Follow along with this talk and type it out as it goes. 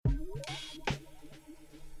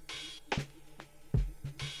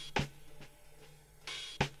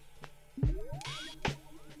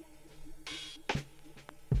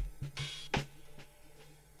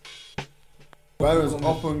Whereas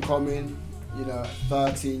up and coming,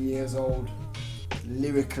 13 years old,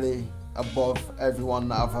 lyrically above everyone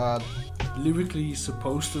that I've heard. Lyrically, he's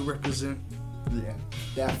supposed to represent. Yeah,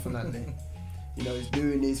 definitely. He's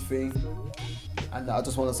doing his thing, and I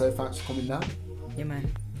just want to say thanks for coming down. Yeah,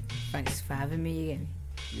 man. Thanks for having me again.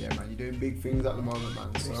 Yeah, man, you're doing big things at the moment,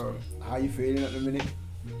 man. So, how you feeling at the minute?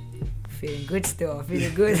 Feeling good still.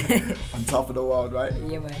 Feeling good. On top of the world, right?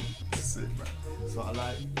 Yeah, man. Sick, man. That's what I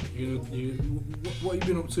like. What have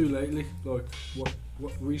you been up to lately? Like, what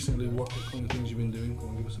recently? What kind of things you've been doing?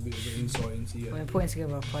 Can you give us a bit of an insight into you? We're putting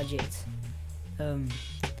together a project. I've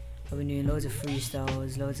been doing loads of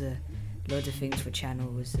freestyles, loads of things for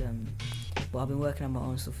channels. But I've been working on my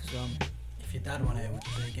own stuff as well. If your dad wanted it, would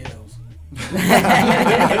you say girls?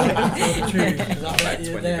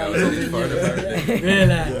 Really?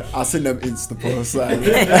 Yeah, I seen them Insta posts. That's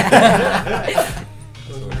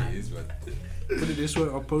what it is, man. Put it this way,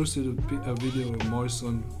 I posted a video of my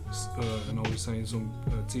son and I was saying some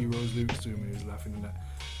T.Roadz lyrics to him and he was laughing at that.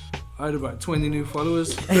 I had about 20 new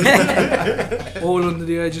followers, all under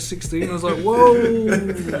the age of 16. I was like, whoa.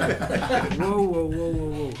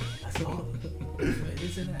 That's all. It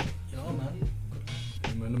is, isn't it? Man.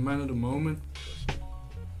 I'm the man of the moment.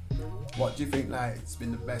 What do you think it's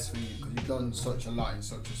been the best for you? Because you've done such a lot in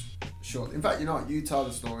such a short... In fact, you tell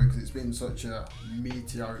the story because it's been such a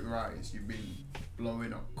meteoric rise. You've been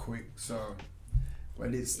blowing up quick. So, where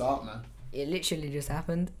did it start, man? It literally just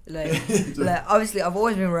happened. Like obviously, I've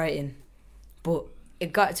always been writing, but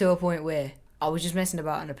it got to a point where I was just messing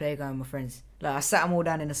about on the playground with my friends. Like, I sat them all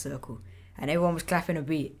down in a circle, and everyone was clapping a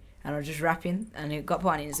beat, and I was just rapping, and it got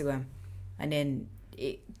put on Instagram, and then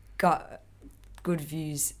it got good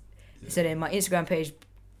views. Yeah. So then my Instagram page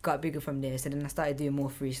got bigger from there. So then I started doing more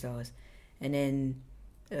freestyles, and then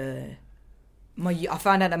I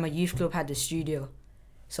found out that my youth club had the studio,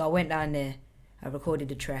 so I went down there. I recorded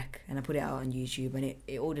the track and I put it out on YouTube, and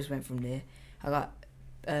it all just went from there. I got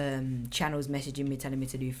channels messaging me telling me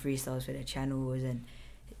to do freestyles for their channels, and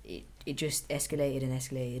it just escalated, and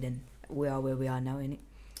we are where we are now, innit?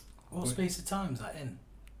 What space of time is that in?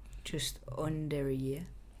 Just under a year.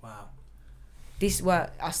 Wow.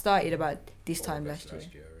 I started about this time last year.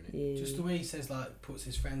 Yeah. Just the way he says, puts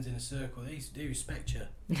his friends in a circle, they respect you.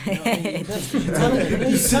 You know what I mean? You're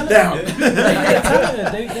talented. You sit down.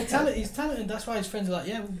 They're talented. He's talented. That's why his friends are like,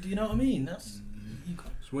 yeah, well, do you know what I mean? So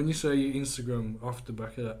when you say your Instagram off the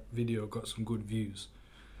back of that video got some good views,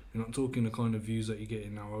 you're not talking the kind of views that you're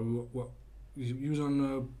getting now. What you was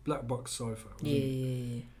on Black Box Cypher?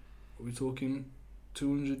 Yeah. Are we talking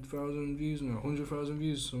 200,000 views now? 100,000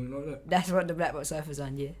 views, something like that? That's what the Black Box Cypher's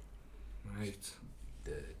on, yeah. Right.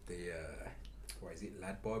 The what is it?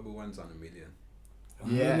 Lad Bible one's on 1 million. A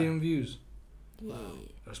million views. Yeah. Wow,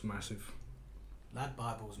 that's massive. Lad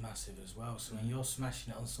Bible's massive as well. So when you're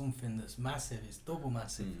smashing it on something that's massive, it's double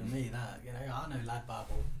massive for me. That I know Lad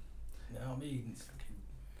Bible. You know what I mean?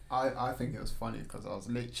 I think it was funny because I was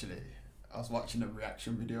watching the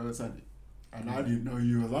reaction videos and I didn't know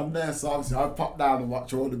you was on there. So obviously I popped down and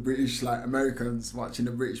watched all the British Americans watching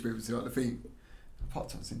the British people see what they think. I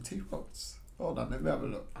popped on some T.Roadz. Hold on, let me have a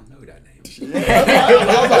look. I know that name. Yeah,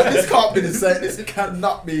 I was like, this can't be the same. This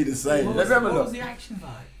cannot be the same. Let me have a look. What was the action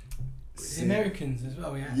like? The Americans as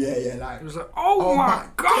well, yeah. Yeah, it was like, oh my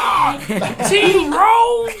God,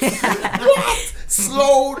 T.Roadz! What?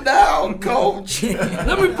 Slow down, coach.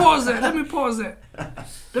 Let me pause it.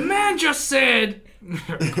 The man just said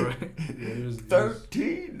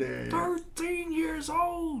 13 there. 13 years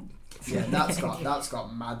old. Yeah, that's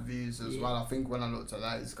got mad views as well. I think when I looked at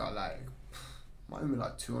that, it's got might be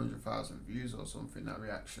 200,000 views or something, that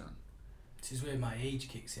reaction. This is where my age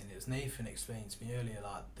kicks in. It was Nathan explained to me earlier,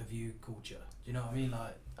 the view culture. Do you know what I mean?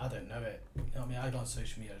 I don't know it. You know what I mean? I go on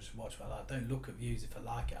social media, I just watch what I like. Don't look at views. If I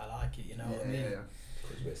like it, I like it. You know what I mean? Yeah.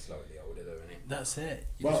 Because we're slightly older though, innit? That's it.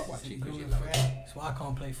 Well, watch it because you love it. That's why I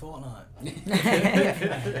can't play Fortnite.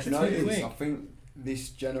 Do you know what it is? I think this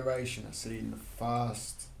generation has seen the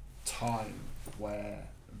first time where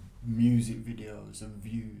music videos and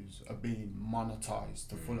views are being monetized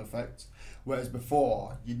to full effect, whereas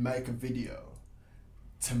before you'd make a video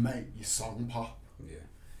to make your song pop. Yeah.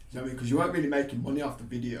 You know what I mean? Because you weren't really making money off the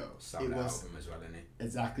video. Sound album as well, innit?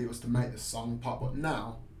 Exactly, it was to make the song pop. But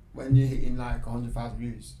now, when you're hitting 100,000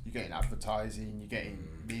 views, you're getting advertising, you're getting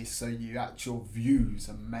this, so your actual views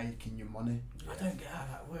are making your money. I don't get how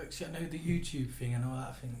that works. I know the YouTube thing and all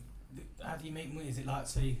that thing. How do you make money? Is it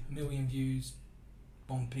say 1 million views,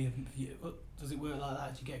 1p view? Does it work like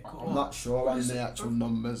that? Do you get caught? I'm not sure on the actual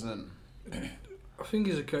numbers and. I think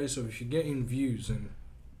it's a case of if you're getting views and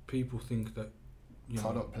people think that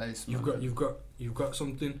product placement. you've got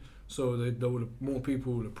something, So more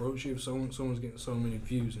people will approach you if someone's getting so many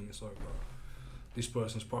views, and it's like, oh, this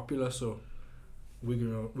person's popular, so we're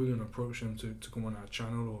gonna approach them to come on our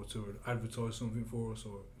channel or to advertise something for us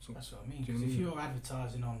or something. That's what I mean. Because if you're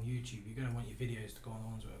advertising on YouTube, you're gonna want your videos to go on the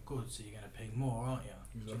ones that are good, so you're gonna pay more, aren't you?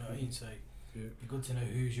 Exactly. Do you know what I mean? So it's good to know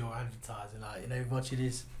who's your advertising. Like, you know, watching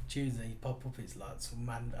this Tuesday, you pop up, it's like some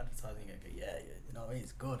man advertising. You go, yeah, you know what I mean?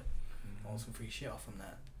 It's good. I want some free shit off from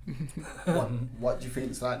that. What do you think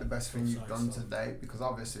is like the best thing you've done to date? Because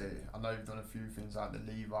obviously I know you've done a few things like the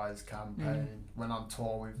Levi's campaign, went on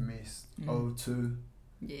tour with Mist, O2,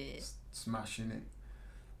 smashing it,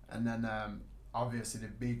 and then obviously the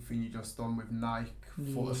big thing you just done with Nike,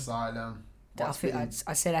 Foot Asylum. I think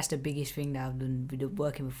I say that's the biggest thing that I've done with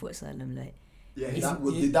working with Foot Asylum. Like,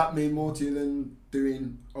 did that mean more to you than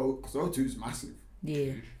doing because O2 is massive?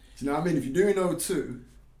 Yeah. Do you know what I mean? If you're doing O2,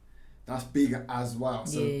 that's big as well.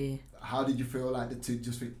 So how did you feel like the two?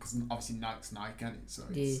 Just because obviously Nike's Nike, and so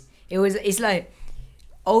it's like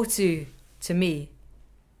O2 to me.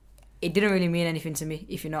 It didn't really mean anything to me,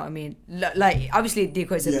 if you know what I mean. Like, obviously it did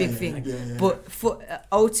because it's a big thing, but for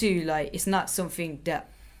O2, like, it's not something that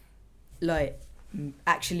like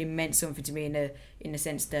actually meant something to me in the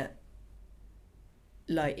sense that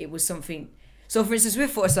like it was something. So for instance,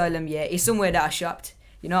 with Foot Asylum, it's somewhere that I shopped.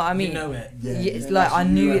 You know what I mean? You know it. It's like I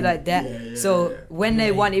knew it like that. So when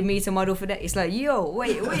they wanted me to model for that, it's like, yo,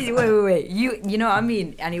 wait. You know what I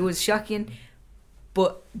mean? And it was shocking.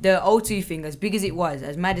 But the O2 thing, as big as it was,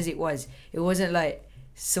 as mad as it wasn't like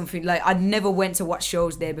something like I'd never went to watch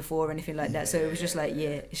shows there before or anything like that. So it was just like,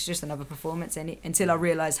 it's just another performance, ain't it? Until I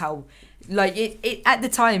realised how, like, it at the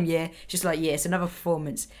time, just like, it's another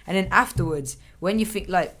performance. And then afterwards, when you think,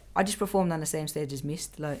 like, I just performed on the same stage as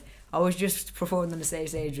Mist. Like, I was just performing on the same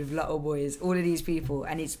stage with Lotto Boys, all of these people,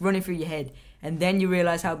 and it's running through your head. And then you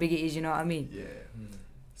realise how big it is, you know what I mean? Yeah.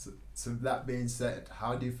 So that being said,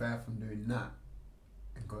 how do you fare from doing that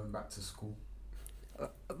and going back to school?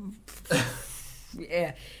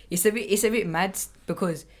 It's a bit mad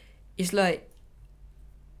because it's like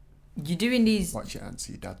you're doing these. Watch your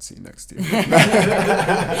auntie, dad sitting next to you.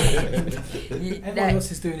 Everyone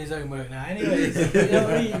else is doing his own work now, anyways. You know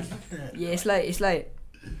what I mean? Yeah,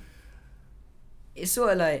 it's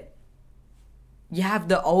sort of like you have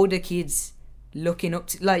the older kids looking up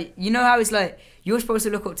to, like, you know how it's like you're supposed to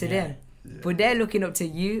look up to them, but they're looking up to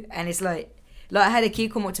you, and it's like I had a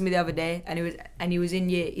kid come up to me the other day, and he was in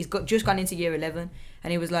just gone into year 11,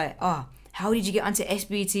 and he was like, how did you get onto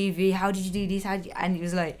SBTV? How did you do this? And he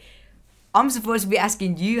was like, I'm supposed to be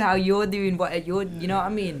asking you how you're doing, what you're, you know what I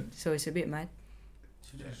mean? So it's a bit mad.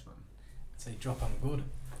 Say drop, I'm good.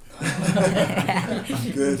 I'm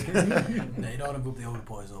good. No, you don't want to book the older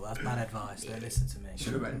boys up. That's bad advice. Don't listen to me.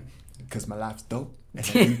 Should have been. Because my life's dope and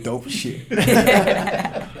I do dope shit.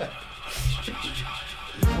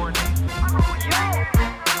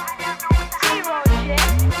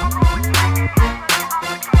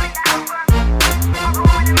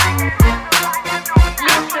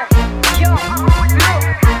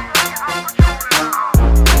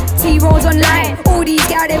 T.Roadz online, all these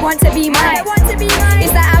girls they want to be mine.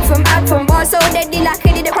 It's the anthem, bar so deadly like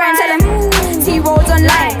I did the crime. Tell them T.Roadz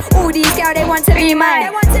online, all these girls they want to be mine.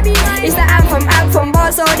 It's the anthem,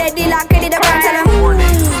 bar so deadly like I did the crime. Tell them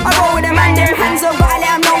I roll with the man, them hands up, gotta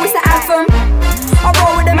let them know it's the anthem. I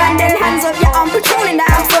roll with the man, them hands up, I'm patrolling the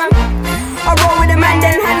anthem. I roll with the man,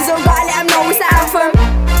 them hands up, gotta let them know it's the anthem.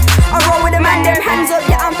 I roll with the man, them hands up,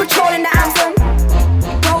 I'm patrolling the anthem.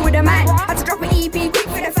 Roll with the man, had to drop an EP quick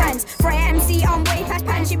for the fans. For MC, I'm way past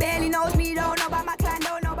pan, she barely knows me, don't know about my clan,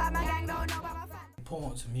 don't know about my gang, don't know about my fans.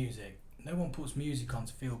 Importance of music. No one puts music on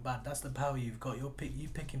to feel bad. That's the power you've got. You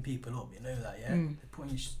picking people up. You know that, yeah? They're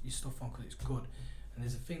putting your stuff on because it's good. And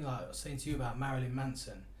there's a thing like I was saying to you about Marilyn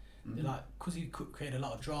Manson. They're like, because he created a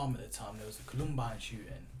lot of drama at the time, there was the Columbine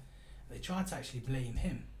shooting. They tried to actually blame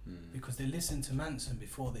him because they listened to Manson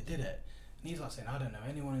before they did it. And he's like saying, I don't know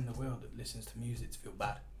anyone in the world that listens to music to feel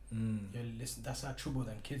bad. Listen, that's how trouble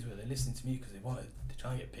them kids were. They listening to me because they're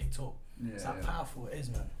trying to get picked up. It's how powerful it is,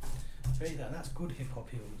 man. That's good hip hop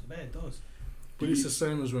heals. I bet it does. But it's the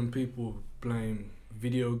same as when people blame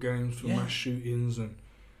video games for mass shootings and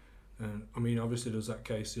I mean, obviously there was that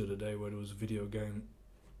case the other day where there was a video game.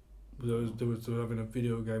 They were having a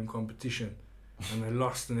video game competition and they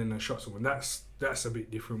lost and then they shot someone. That's a bit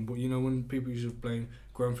different. But you know, when people used to blame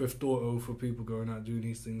Grand Theft Auto for people going out doing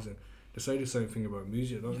these things, and they say the same thing about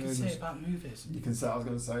music, don't they? You can say it about movies. You can say, I was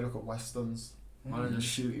going to say, look at westerns. Man are just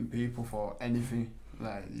shooting people for anything.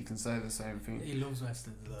 Like, you can say the same thing. He loves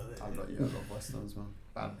westerns, though. I love westerns, man.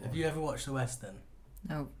 Bad boy. Have you ever watched a western?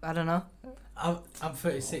 No, I don't know. I'm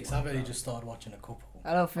 36. I've only just started watching a couple.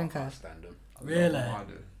 I don't think I. can't stand them. Really? I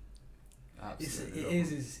do. It's Absolutely.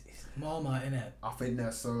 it's Marmite, innit? I think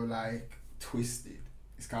they're so like twisted.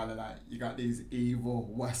 It's kind of like you got these evil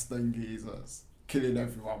Western geezers killing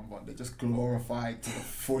everyone, but they're just glorified to the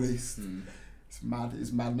fullest. It's mad.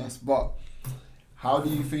 It's madness. But how do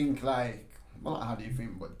you think? Like, well, not how do you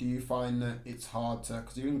think, but do you find that it's hard to?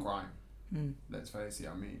 Because you're in grime. Let's face it.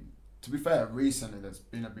 I mean, to be fair, recently there's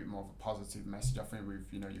been a bit more of a positive message. I think with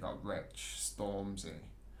you got Wretch, Stormzy.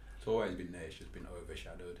 It's always been there. It's just been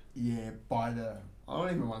overshadowed. Yeah, by the I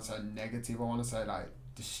don't even want to say negative. I want to say like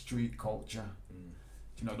the street culture.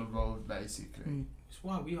 You know, the road basically. It's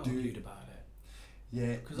why we argued about it.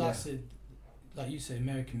 Yeah, Because I said, like you said,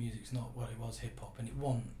 American music's not what it was hip hop, and it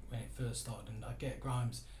wasn't when it first started. And I get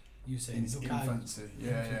Grimes, you saying in its look how infancy.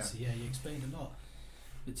 yeah, you explained a lot.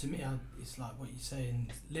 But to me, it's like what you're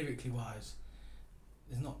saying lyrically wise.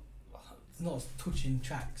 It's not as touching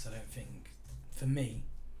tracks. I don't think for me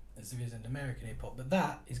as there is in American hip hop. But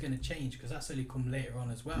that is going to change because that's only come later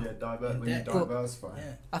on as well. Yeah, when you But- diversify.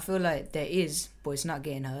 Yeah. I feel like there is, but it's not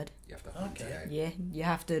getting heard. You have to hunt it out. Yeah, you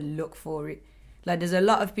have to look for it. Like, there's a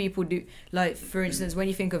lot of people do. Like, for instance, when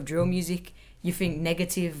you think of drill music, you think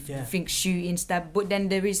negative, you think shooting, stab. But then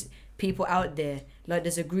there is people out there. Like,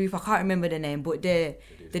 there's a group, I can't remember the name, but they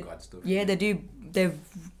God stuff. yeah, they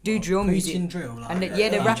do drill music. Preaching drill, like, And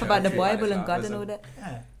they rap about the yeah, Bible yeah, and God yeah. and all that.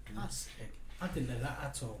 yeah, that's sick. I didn't know that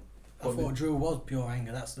at all. I thought drill was pure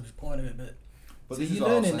anger. That's the point of it. But this so is you're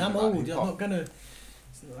what I was learning. saying I'm about old. I'm hip-hop. not gonna.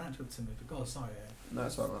 It's not natural to me. But God, sorry. No,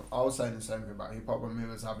 that's right, man. I was saying the same thing about hip hop when we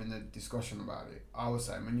was having the discussion about it. I was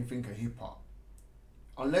saying when you think of hip hop,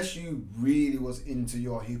 unless you really was into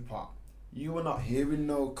your hip hop, you were not hearing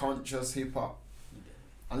no conscious hip hop.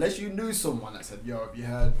 Unless you knew someone that said, "Yo, have you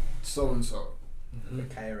heard so and so?" The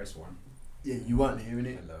KRS one Yeah, you weren't hearing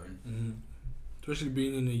it. alone. Especially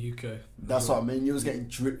being in the UK. That's what I mean. You was getting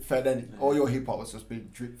drip fed, and all your hip hop was just being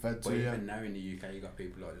drip fed But to you. even now in the UK, you got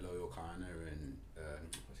people like Loyal Kana and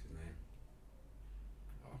what's his name?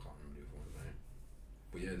 Oh, I can't remember the other one's name.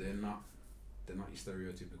 But yeah, they're not your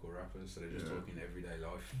stereotypical rappers. So they're just talking everyday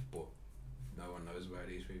life, but no one knows about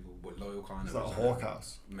these people. But Loyal Kana It's like a was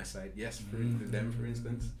Hawkhouse. Message. Yes, for them for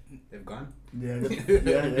instance, they've gone. Yeah,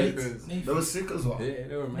 Because- They were sick as well. Yeah,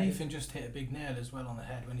 they were amazing. Nathan just hit a big nail as well on the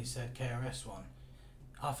head when he said KRS One.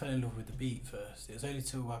 I fell in love with the beat first. It was only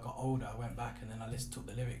till I got older I went back and then I took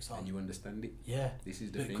the lyrics on. And you understand it. Yeah, This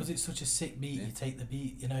is the thing. because it's such a sick beat. Yeah. You take the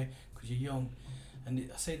beat, because you're young.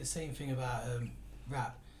 And I say the same thing about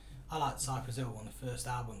rap. I like Cypress Hill, one of the first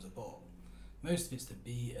albums I bought. Most of it's the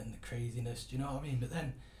beat and the craziness, do you know what I mean? But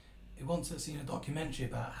then, once I've seen a documentary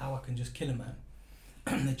about how I can just kill a man,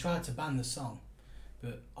 they tried to ban the song.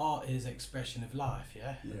 But art is expression of life,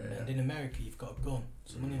 yeah? And in America, you've got a gun.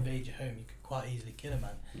 Someone invade your home, you could quite easily kill a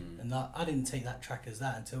man. And I didn't take that track as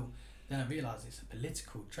that until then I realised it's a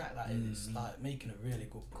political track that is. It's like making a really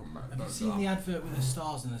good... Have you seen the advert with the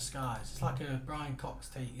stars in the skies? It's like a Brian Cox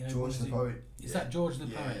take, George the Poet. Is that George the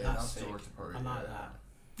Poet? Yeah, That's sick. George the Poet. I like that.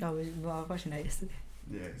 I was watching that yesterday.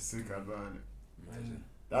 Yeah, it's sick. I burn it. Amazing.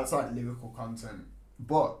 That's like lyrical content.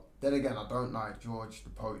 But then again, I don't like George the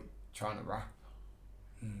Poet trying to rap.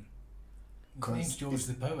 His name's George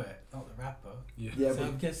the Poet, not the rapper. Yeah. Yeah, So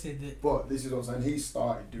I'm guessing that... but this is what I'm saying. He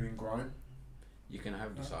started doing grime. You can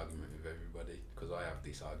have this argument with everybody because I have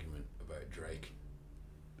this argument about Drake.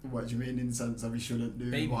 What do you mean in the sense of he shouldn't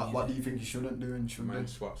do? Baby What do you think he shouldn't do and should Man do?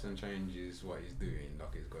 swaps and changes what he's doing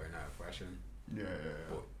like he's going out of fashion. Yeah.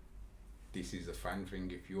 But this is a fan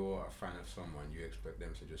thing. If you're a fan of someone, you expect them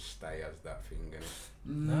to just stay as that thing.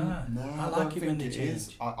 And Nah, No, I I like don't it when think they it is.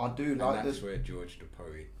 change. I do and like that's this. where George the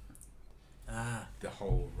Poet, Ah, the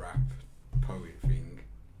whole rap poet thing.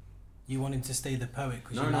 you want him to stay the poet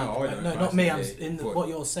because No, you no, like I the poet. don't No, not me. I'm personally, in but what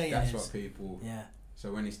you're saying That's is what people. yeah.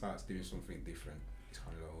 So when he starts doing something different, it's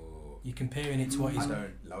kind of like, oh, You're comparing it to what he's I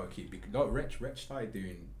don't like it because like Wretch started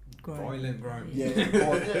doing Grime. violent grime. Yeah,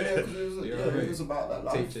 because it was, You know what I it mean? was about that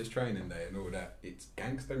life. Teachers training day and all that. It's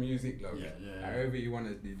gangster music, like Yeah. however you want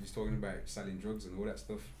to. He's talking about selling drugs and all that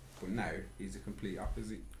stuff, but now he's the complete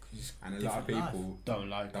opposite. And a lot of different people Don't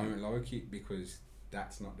like don't like it because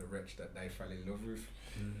that's not the Wretch that they fell in love with.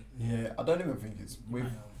 Yeah, I don't even think it's with Wow.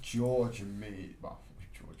 George and me. Well,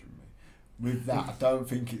 with George and me. With that, I don't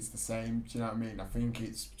think it's the same. Do you know what I mean? I think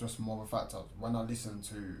it's just more of a fact of when I listen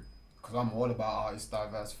to, because I'm all about artists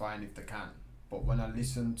diversifying if they can. But when I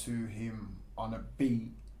listen to him on a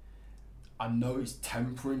beat, I know he's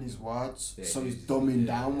tempering his words, Yeah, so he's he's- dumbing yeah.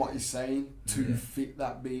 down what he's saying to Yeah. fit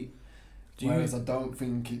that beat. Do you- Whereas I don't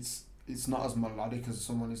think it's not as melodic as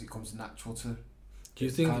someone as it comes natural to. Do you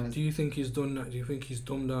It's think? kind of- Do you think he's done that? Do you think he's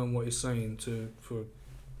dumbed down what he's saying for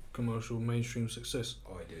commercial mainstream success.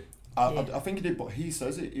 Oh, I did. I think he did, but he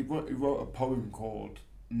says it. He wrote a poem called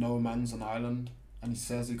 "No Man's an Island," and he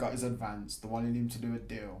says he got his advance. They wanted him to do a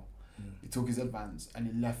deal. He took his advance and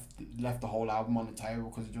he left the whole album on the table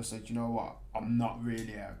because he just said, you know what, I'm not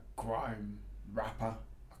really a grime rapper.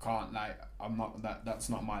 I can't, like, I'm not that's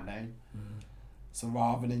not my lane. So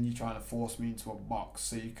rather than you trying to force me into a box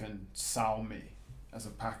so you can sell me as a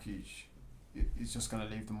package, it's just going to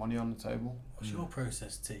leave the money on the table. What's your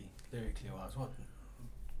process, T, lyrically wise?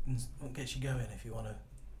 What gets you going if you want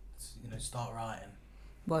to, start writing?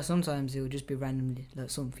 Well, sometimes it will just be randomly, like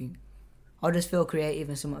something. I'll just feel creative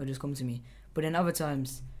and something will just come to me. But then other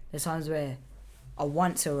times, there's times where I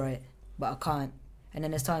want to write, but I can't. And then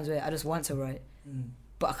there's times where I just want to write,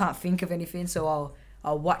 but I can't think of anything. So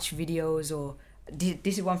I'll watch videos, or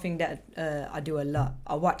this is one thing that I do a lot.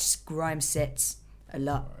 I watch grime sets a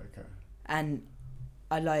lot. Okay. And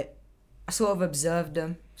I sort of observe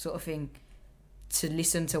them, sort of thing, to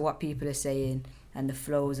listen to what people are saying and the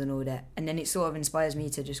flows and all that. And then it sort of inspires me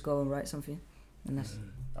to just go and write something. And that's...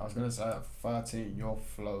 I was gonna say at 13, your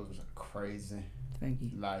flows are crazy. Thank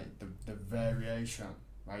you. Like the variation,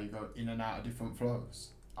 like you go in and out of different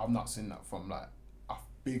flows. I've not seen that from like a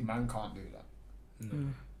big man can't do that. No.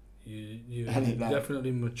 You're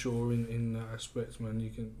definitely maturing in that aspect, man.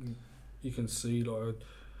 You can see, like,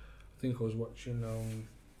 I think I was watching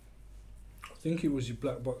I think it was your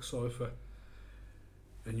Black Box Cypher,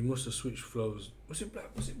 and you must have switched flows. Was it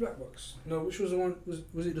Black Box? No, which was the one?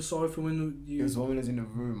 Was it the Cypher when you? It was the one when he was in the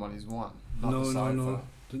room on his one. Not No, the Cypher.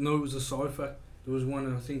 no, it was the Cypher. There was one,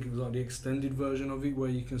 and I think it was like the extended version of it where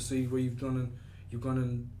you can see where you've gone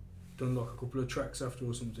and done like a couple of tracks after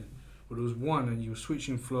or something. But there was one, and you were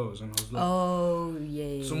switching flows, and I was like, oh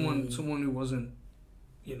yeah. Someone who wasn't,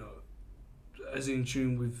 as in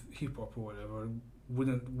tune with hip hop or whatever,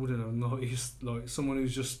 wouldn't have noticed. Like someone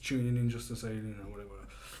who's just tuning in just to say, whatever.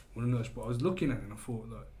 Wouldn't notice. But I was looking at it and I thought,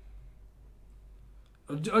 like,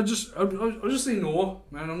 I just in awe,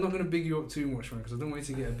 man. I'm not gonna big you up too much, man, because I don't want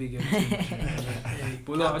you to get a big end too much.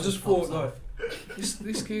 But like, I just thought, like,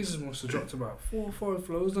 this geezer must have dropped about 4 or 5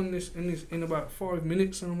 flows on this in about 5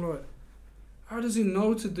 minutes, and I'm like, how does he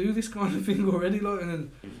know to do this kind of thing already? Like, and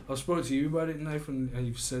then I spoke to you about it, Nathan, and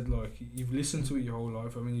you've said like you've listened to it your whole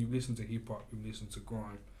life. I mean, you've listened to hip hop, you've listened to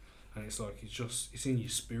grime, and it's like it's in your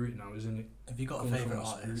spirit now, isn't it? Have you got a favourite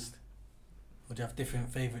artist? Or do you have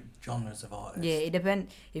different favourite genres of artists? Yeah, it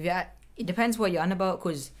depends. It depends what you're on about,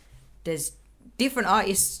 because there's different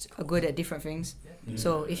artists are good at different things. Yeah.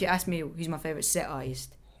 So if you ask me who's my favourite set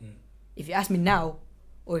artist, if you ask me now,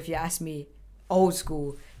 or if you ask me old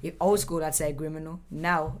school, if old school I'd say Criminal.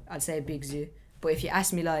 Now I'd say Big Zoo. But if you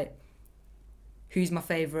ask me like who's my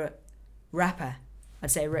favourite rapper, I'd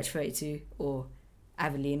say Wretch 32 or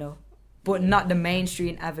Avellino. But not the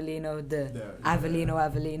mainstream Avellino,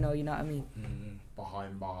 Avellino, you know what I mean?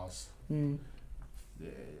 Behind bars. Yeah.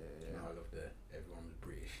 I love that everyone was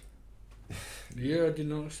British. Yeah, I did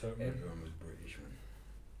notice that, man. Everyone was British, man.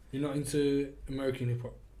 You're not into American hip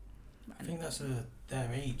hop? I think that's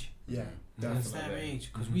their age. Yeah, That's definitely. their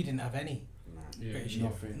age, because we didn't have any No. Yeah. British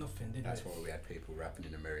Nothing. nothing, did That's we? why we had people rapping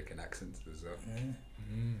in American accents as well. Yeah.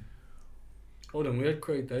 Hold on, we had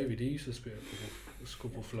Craig David. He used to spit a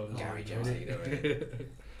couple flows. Gary didn't he? Jones,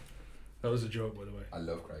 That was a joke, by the way. I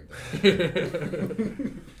love Craig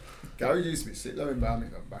David. Gary used to be sick though in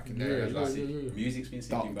Birmingham back in the day. Yeah, Like, yeah. Music's been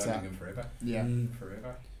sick in Doctor. Birmingham forever. yeah.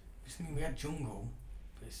 Forever. I mean, we had Jungle,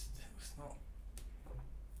 but it's not.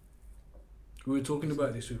 We were talking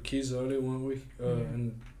about this with Kiz earlier, weren't we?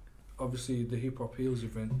 And obviously the Hip Hop Heals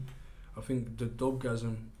event, I think the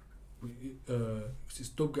Dubgasm, it's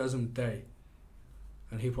Dubgasm Day,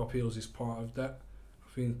 and Hip Hop Heals is part of that.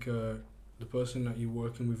 I think the person that you're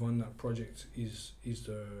working with on that project is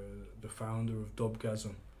the founder of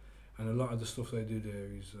Dubgasm, and a lot of the stuff they do there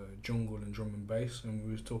is jungle and drum and bass, and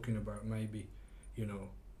we was talking about maybe, you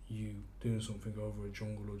doing something over a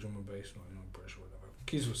jungle or drum and bass, like no pressure or whatever.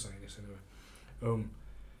 Kiz was saying this anyway.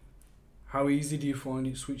 How easy do you find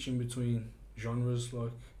it switching between genres,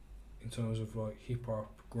 like in terms of like hip hop,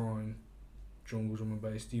 grime, jungle, drum and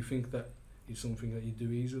bass? Do you think that it's something that you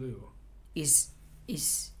do easily, or? It's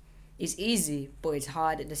easy, but it's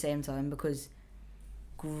hard at the same time, because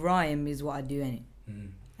grime is what I do in it,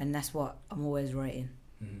 and that's what I'm always writing.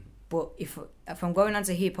 But if I'm going on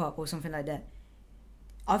to hip hop or something like that,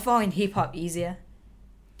 I find hip hop easier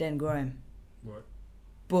than grime. Right.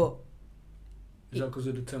 But Is that because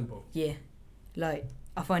of the tempo? yeah, like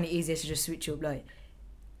I find it easier to just switch up, like,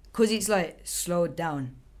 cause it's like slowed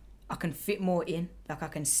down. I can fit more in, like I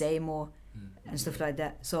can say more and stuff like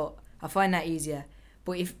that. So I find that easier. But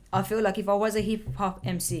But if I feel like if I was a hip hop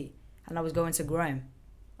MC and I was going to grime,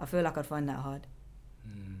 I feel like I'd find that hard.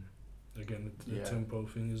 Again, the tempo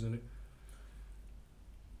thing, isn't it?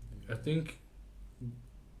 I think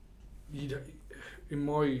in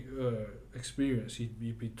my experience,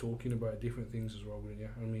 you'd be talking about different things as well, wouldn't you?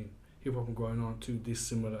 I mean, hip hop and grime aren't too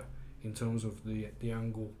dissimilar in terms of the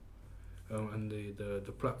angle and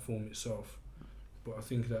the platform itself. But I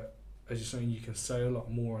think that, as you're saying, you can say a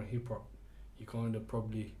lot more on hip hop. You kind of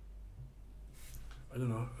probably, I don't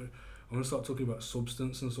know, I'm gonna start talking about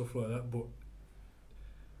substance and stuff like that. But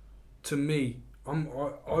to me,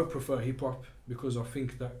 I prefer hip hop because I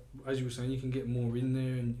think that, as you were saying, you can get more in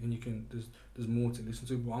there and you can there's more to listen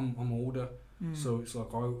to. But I'm older, so it's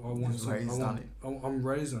like I want something. I'm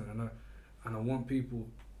raised on it, and I want people,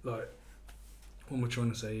 like, what am I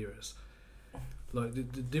trying to say here is, like, the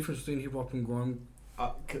difference between hip hop and grime.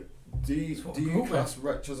 Do you class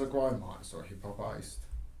Wretch as a grime artist or a hip hop artist?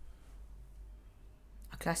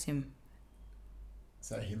 I class him.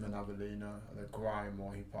 Say him and Avelino, are they grime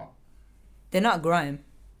or hip hop? They're not grime.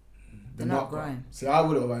 They're not grime. See, I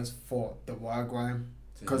would always thought they were grime.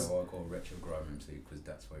 Because I call retro grime MC because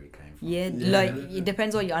that's where it came from. Yeah, like it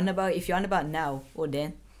depends what you're on about. If you're on about now or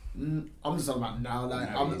then. I'm just on about now. Like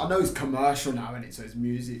I know it's commercial now, and so it's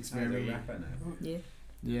music's very. Rapper now. Yeah.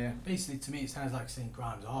 Yeah. Basically, to me, it sounds like saying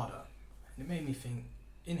grime's harder. And it made me think,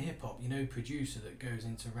 in hip hop, producer that goes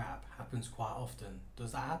into rap happens quite often.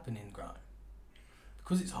 Does that happen in grime?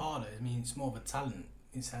 Because it's harder. I mean, it's more of a talent.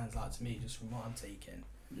 It sounds like to me, just from what I'm taking.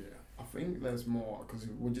 Yeah, I think there's more because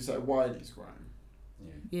would you say Wiley's grime?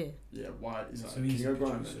 Yeah. Yeah, Wiley's So like he's King of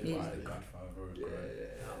grime. producer, Yeah. The Godfather of grime.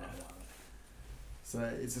 So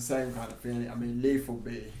it's the same kind of feeling. I mean, Lethal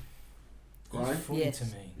B. Grime? He's funny Yes. to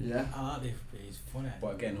me. Yeah. I like Lethal B. He's funny.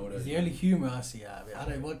 But again, all It's those. the only humour I see out of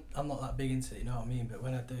it. I'm not that big into it, you know what I mean? But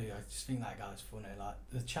when I do, I just think that guy's funny. Like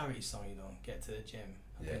the charity song, Get to the Gym.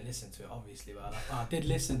 I didn't listen to it, obviously, but I did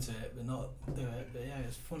listen to it, but not do it. But yeah,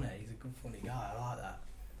 it's funny. He's a good, funny guy. I like that.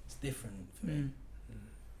 It's different for me.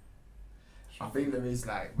 I think there is,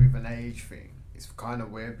 like, with an age thing, it's kind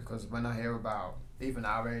of weird because when I hear about even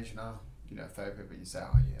our age now, 30 people, you say,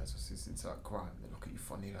 oh yeah, I was just listening to that grime, they look at you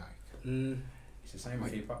funny, like. It's the same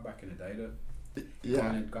with hip hop back in the day, though. Yeah.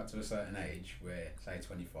 Kind of got to a certain age where, say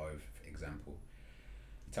 25, for example,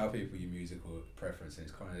 you tell people your musical preference and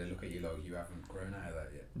it's kind of, they look at you like you haven't grown out of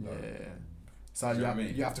that yet. Yeah. So you know what I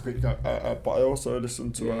mean? you have to quickly go, but I also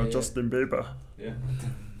listen to Justin Bieber. Yeah.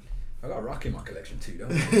 I got a rock in my collection too,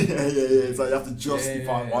 don't I? yeah. It's like you have to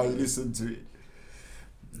justify why you listen to it.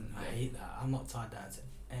 I hate that. I'm not tied down to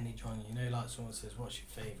any genre. Like someone says, what's your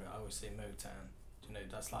favourite? I always say Motown.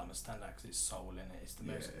 That's like my standout because it's soul in it. It's the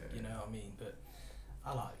most, you know what I mean? But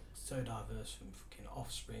I like so diverse from fucking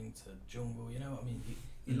Offspring to Jungle, you know what I mean?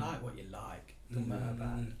 You like what you like. Doesn't matter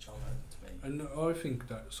about genre to me. And I think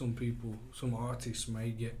that some artists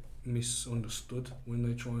may get misunderstood when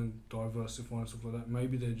they try and diversify and stuff like that.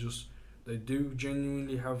 Maybe they do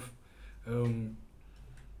genuinely have an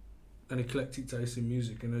eclectic taste in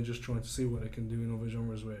music and they're just trying to see what they can do in other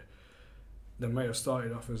genres where they may have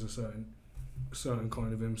started off as a certain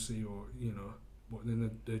kind of MC or, but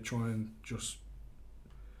then they try and just,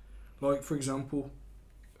 like, for example,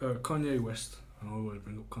 Kanye West. I always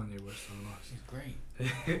bring up Kanye West, I don't know. He's great.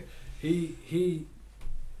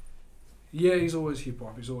 He's always hip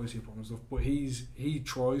hop and stuff, but he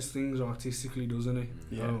tries things artistically, doesn't he?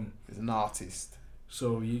 Yeah, he's an artist.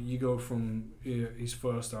 So you go from his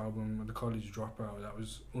first album, The College Dropout, that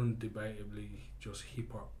was undebatably just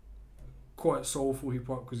hip hop, quite soulful hip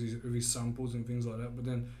hop because of his samples and things like that. But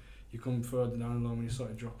then you come further down the line when you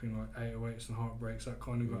started dropping like 808s and Heartbreaks, that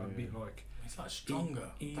kind of got a bit like it's like stronger.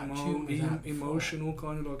 Emotional,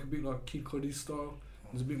 kind of like a bit like Kid Cudi style.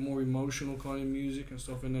 There's a bit more emotional kind of music and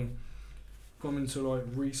stuff, and then coming to like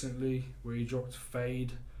recently where he dropped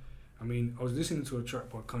Fade. I mean, I was listening to a track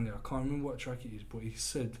by Kanye, I can't remember what track it is, but he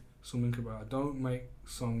said something about, I don't make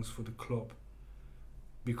songs for the club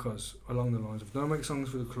because, along the lines of, don't make songs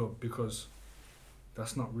for the club because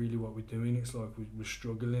that's not really what we're doing. It's like we're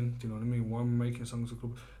struggling, do you know what I mean? Why am I making songs for the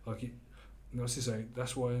club? Like, what's he say?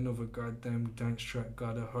 That's why another goddamn dance track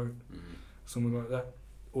gotta hurt. Something like that.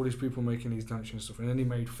 All these people making these dance and stuff. And then he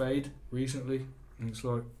made Fade recently, and it's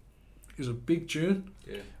like, it's a big tune.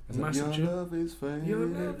 Yeah. A massive tune. Love is fade. Your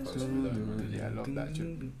love is fade. Yeah, I love that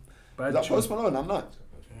tune. Bad Is that tune. Post Malone? I'm not.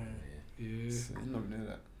 Yeah. I never knew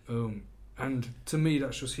that. And to me,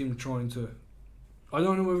 that's just him trying to. I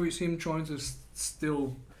don't know whether it's him trying to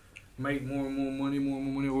still make more and more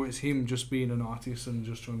money, or it's him just being an artist and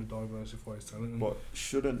just trying to diversify his talent. But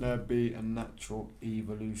shouldn't there be a natural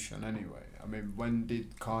evolution anyway? I mean, when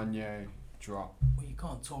did Kanye drop. Well, you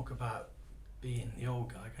can't talk about being the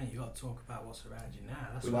old guy, can you? You got to talk about what's around you now.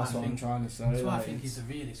 That's Well, what that's I what think. I'm trying to say. That's why I like, think he's it's-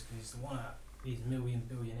 the realist, because he's the one out these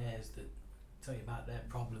billionaires that tell you about their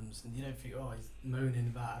problems, and you don't think, oh, he's moaning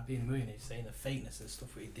about being a millionaire. He's saying the fakeness of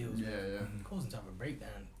stuff that he deals with. Yeah. Causing to have a breakdown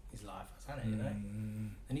in his life, hasn't it? You know,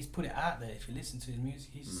 and he's put it out there. If you listen to his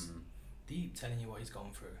music, he's deep, telling you what he's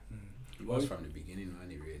gone through. He was from the beginning,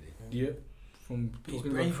 wasn't he? Really. Yeah. From But he's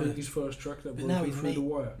talking about braver. his first track that But brought now him he's through made- the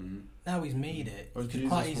wire. Now he's made it. Oh, He could Jesus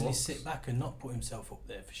quite easily walks. sit back and not put himself up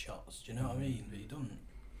there for shots. Do you know what I mean? But he doesn't.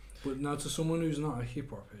 But now to someone who's not a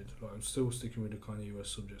hip hop head, like I'm still sticking with the Kanye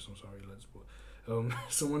West subjects. I'm sorry, lads, but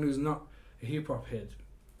someone who's not a hip hop head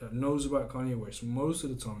that knows about Kanye West, most of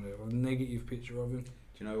the time they have a negative picture of him.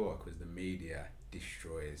 Do you know what? Because the media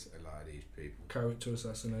destroys a lot of these people. Character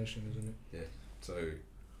assassination, isn't it? So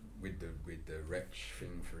with the Wretch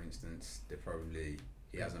thing, for instance,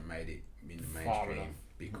 he hasn't made it in the Far mainstream enough.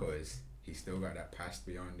 because he's still got that past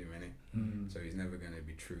behind him, innit? So he's never going to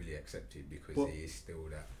be truly accepted because But- he is still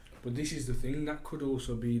that. But this is the thing, that could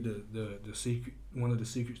also be the secret, one of the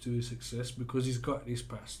secrets to his success, because he's got this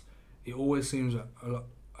past. It always seems that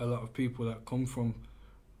a lot of people that come from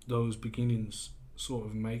those beginnings sort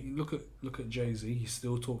of make. Look at Jay-Z. He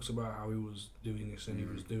still talks about how he was doing this and he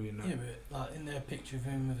was doing that. Yeah, but like in their picture of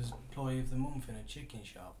him as employee of the month in a chicken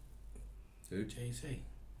shop. Who? Jay-Z.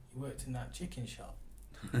 He worked in that chicken shop.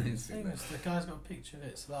 I didn't see that. Famous. The guy's got a picture of it.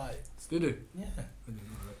 It's like, Did he? yeah. I didn't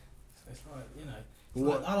know that. So it's like, you know. But It's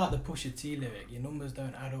what? like, I like the Pusha T lyric. Your numbers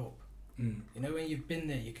don't add up. Mm. You know, when you've been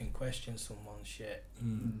there, you can question someone's shit.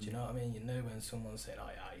 Mm. Do you know what I mean? You know when someone's saying, "Oh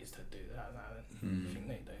yeah, I used to do that," and that. You think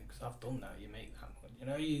they don't, because I've done that. You make that one. You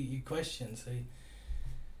know, you question. So you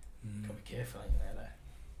gotta be careful, ain't you know, there.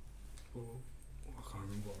 Well, I can't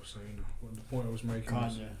remember what I was saying now. What the point I was making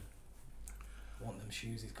was, Kanye. Want them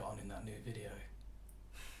shoes he's got on in that new video.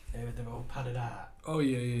 They're all padded out. oh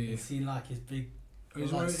yeah. You see like his big. He's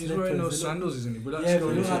like wearing slippers, those they look- sandals, isn't he? But that's Yeah, but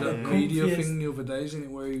going they to look that like the media comfiest- thing the other day, isn't it?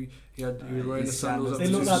 Where he was wearing the his sandals sandals. that They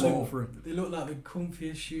was look too like small the- for him. They look like the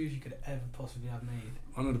comfiest shoes you could ever possibly have made.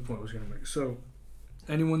 I know the point I was going to make. So,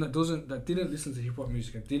 anyone that didn't listen to hip hop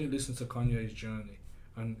music and didn't listen to Kanye's journey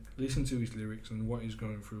and listen to his lyrics and what he's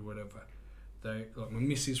going through, whatever, they like my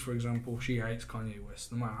missus, for example, she hates Kanye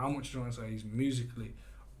West. No matter how much I try and say he's musically,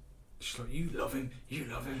 she's like, you love him.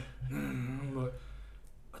 I'm like,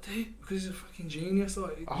 I do, because he's a fucking genius.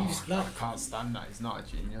 Like, Oh, he's I can't stand that. He's not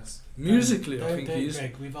a genius. musically, I Don't, think don't, he is.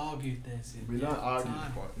 Greg, we've argued this. We don't argue,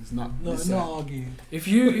 but it's not. No, listen, not arguing. If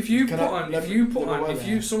you Can put I- on, let if me- you put let me on, weigh if that.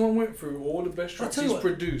 you someone went through all the best I'll tracks tell you he's what.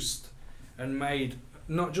 produced and made,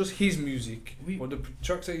 not just his music, We- but the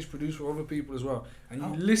tracks that he's produced for other people as well, and you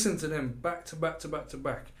Oh. listen to them back to back to back to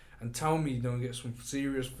back, and tell me you don't get some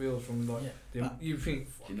serious feels from like Yeah, them, you think.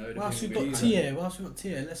 Do you know the Whilst thing we've got with-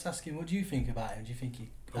 Tia, let's ask him. What do you think about him? Do you think he?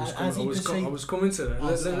 I Has he I was coming to that. Oh,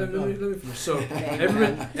 Let sorry, me go on. finish. So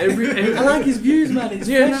every I like his views, man. It's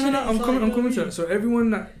yeah, fresh, no. innit? I'm It's coming. like, I'm coming to that. So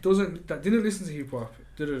everyone that didn't listen to hip hop,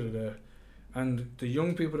 and the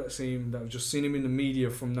young people that see him, that have just seen him in the media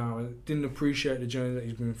from now, and didn't appreciate the journey that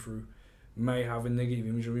he's been through, may have a negative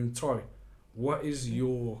image of him. Ty, what is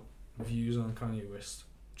your views on Kanye West?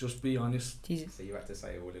 Just be honest. Jesus. So you had to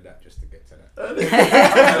say all of that just to get to that.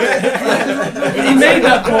 He made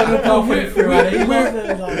that point halfway through. We're- He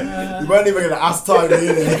we're- You weren't even gonna ask Ty,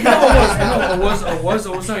 really. I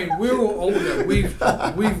was saying we're all older.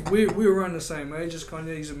 We're around the same age as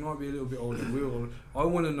Kanye. He might be a little bit older. I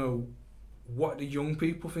want to know what the young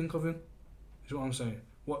people think of him. Is what I'm saying.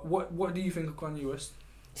 What do you think of Kanye West?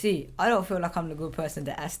 See, I don't feel like I'm the good person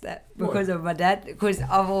to ask that because of my dad. Because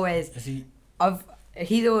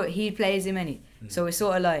he plays him any. So it's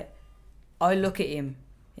sort of like I look at him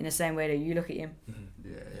in the same way that you look at him.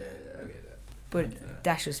 Yeah. I get that. But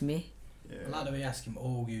that's just me. I like the way you ask him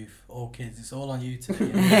all youth, all kids. It's all on YouTube.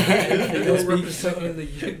 You You're know? representing the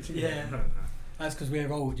youth. Yeah. No. That's because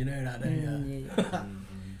we're old, you know that, don't you? Yeah.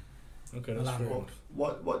 Okay, Well, that's I'm fair. old.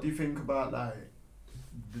 What do you think about like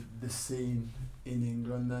the scene in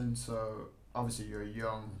England then? So obviously you're a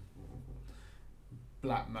young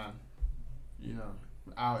black man, you know,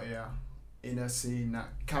 out here in a scene that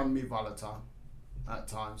can be volatile at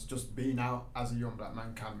times. Just being out as a young black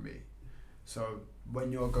man can be. So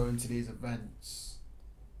when you're going to these events,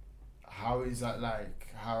 how is that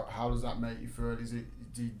like? How does that make you feel? Does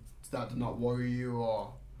that not worry you,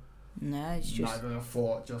 or No, it's just not even a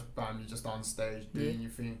thought? Just bam, you're just on stage doing your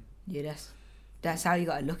thing. yeah. That's how you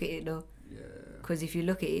gotta look at it though. Yeah. Because if you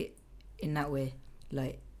look at it in that way,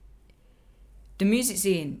 like the music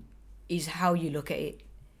scene is how you look at it.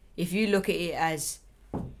 If you look at it as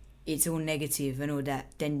it's all negative and all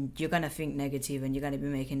that, then you're gonna think negative and you're gonna be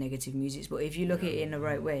making negative music. But if you look at it in the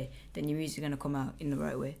right way, then your music's gonna come out in the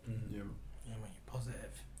right way. Yeah. Yeah, when you're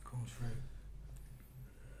positive, comes through.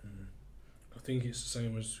 I think it's the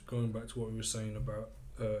same as going back to what we were saying about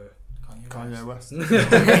Kanye West.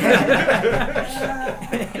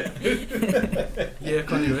 Yeah,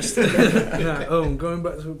 Kanye West. Going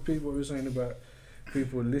back to what we were saying about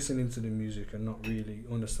people listening to the music and not really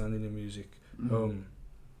understanding the music.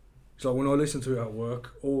 It's like when I listen to it at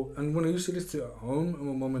work, and when I used to listen to it at home, and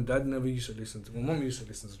my mum and dad never used to listen to. My mum used to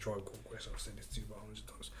listen to Tribe Called Quest. I've said this to you about hundreds of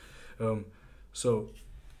times. So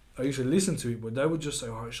I used to listen to it, but they would just say,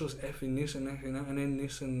 "Oh, it's just effing this and effing that, and then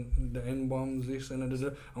this and the N bombs, this and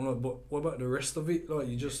that." I'm like, but what about the rest of it? Like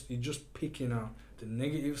you're just picking out the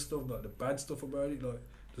negative stuff, like the bad stuff about it. Like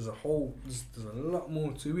there's a lot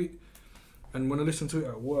more to it. And when I listen to it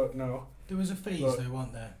at work now, there was a phase though,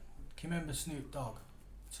 wasn't there? Can you remember Snoop Dogg?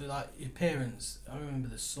 So like your parents, I remember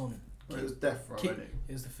the son. It was death row,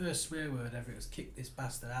 It was the first swear word ever. It was "kick this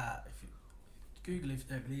bastard out." If you Google, if you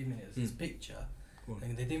don't believe me, it was this picture,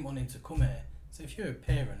 and they didn't want him to come here. So if you're a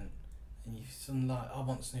parent and your son like, "I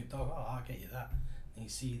want Snoop Dogg," I'll get you that. And you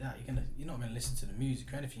see that, you're not gonna listen to the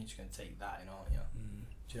music or anything. You're just gonna take that in, aren't you?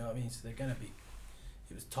 Do you know what I mean? So they're gonna be.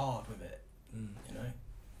 It was tarred with it, you know.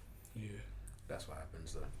 Yeah. That's what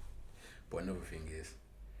happens though. But another thing is,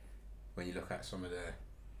 when you look at some of the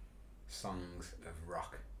songs of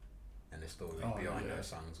rock and the story behind those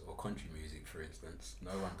songs, or country music for instance,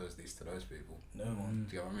 no one does this to those people. No one.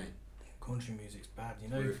 Do you know what I mean? Country music's bad, you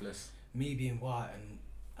know. Ruthless. Me being white and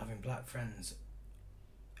having black friends,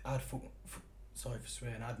 I'd sorry for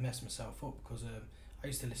swearing, I'd mess myself up because I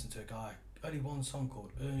used to listen to a guy, only one song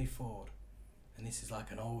called Ernie Ford, and this is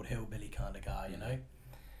like an old hillbilly kind of guy, you know.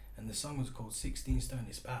 And the song was called 16 Stone.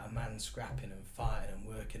 It's about a man scrapping and fighting and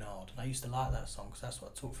working hard. And I used to like that song because that's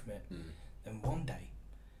what I took from it. Then one day,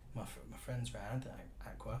 my friends round at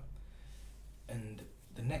Aqua, and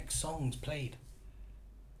the next song's played.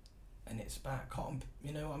 And it's about cotton,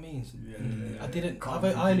 you know what I mean?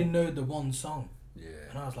 I only know the one song. Yeah.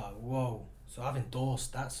 And I was like, whoa. So I've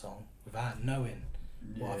endorsed that song without knowing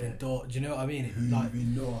what I've endorsed. Do you know what I mean? Who you've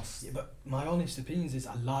endorsed. Yeah, but my honest opinions is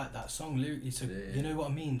I like that song lyrically. So you know what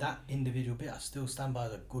I mean? That individual bit, I still stand by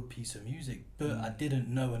the good piece of music. But I didn't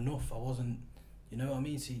know enough. I wasn't, you know what I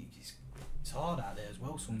mean? See, it's hard out there as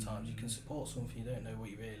well sometimes. You can support something you don't know what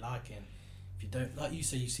you really like in. If you don't, like you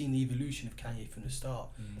say, you've seen the evolution of Kanye from the start.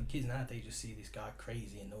 Kids nowadays just see this guy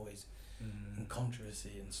crazy and always and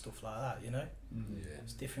controversy and stuff like that, you know?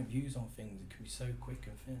 It's different views on things. It can be so quick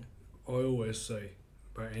and thin. I always say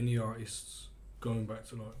about any artists, going back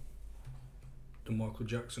to like the Michael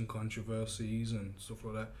Jackson controversies and stuff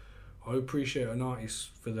like that, I appreciate an artist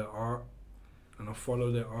for their art and I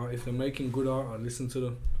follow their art. If they're making good art, I listen to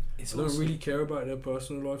them. I don't really care about their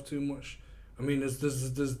personal life too much. I mean,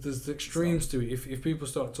 there's extremes to it. If people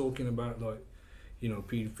start talking about like, you know,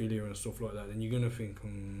 paedophilia and stuff like that, then you're gonna think,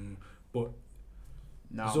 but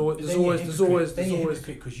No. there's always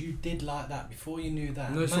because you did like that before you knew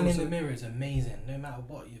that. No, Man in the Mirror is amazing. No matter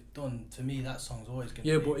what you've done, to me that song's always gonna.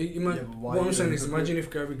 Yeah, be. but what I'm saying is, imagine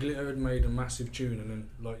if Gary Glitter had made a massive tune and then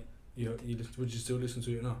like would you still listen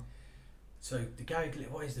to it now? So the Gary Glitter,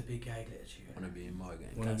 what is the big Gary Glitter tune? Wanna be in my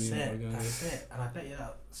game. That's it. And I bet you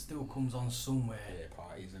that still comes on somewhere. Yeah,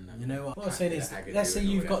 parties and that. You know what I'm saying is, let's say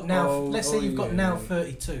you've got now,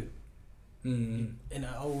 32. In an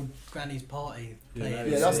old granny's party. Yeah,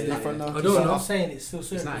 that's different now. I don't know. I'm saying it's still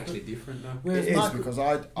certain. It's not actually different though. Whereas It is because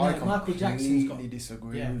I Michael Jackson's completely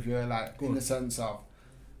disagree with you. Like Go in on. the sense of,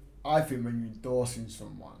 I think when you're endorsing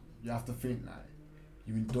someone, you have to think like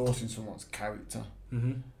you're endorsing someone's character.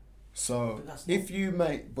 So But that's if you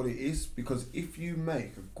make, but it is because if you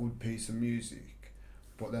make a good piece of music,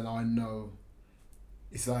 but then I know,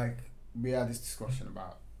 it's like we had this discussion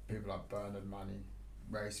about people like Bernard Manning,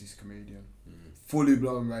 racist comedian, fully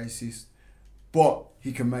blown racist, but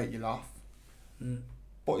he can make you laugh.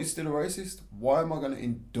 But he's still a racist. Why am I going to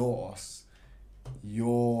endorse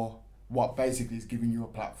what basically is giving you a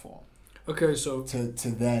platform? Okay, so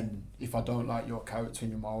to then, if I don't like your character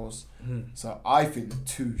and your morals, so I think the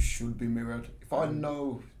two should be mirrored. If I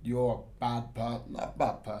know you're a not a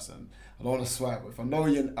bad person, I don't want to swear, but if I know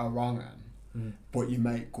you're a wrong one, but you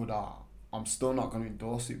make good art, I'm still not going to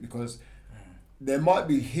endorse it because there might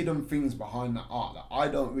be hidden things behind that art that I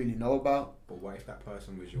don't really know about. But what if that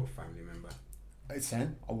person was your family member? It's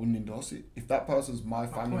saying I wouldn't endorse it. If that person's my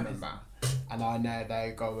family member and I know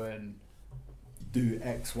they go and do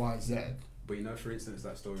X, Y, Z. But you know, for instance,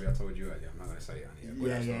 that story I told you earlier, I'm not going to say it on here, but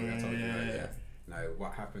that story I told you earlier. Now,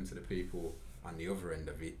 what happened to the people on the other end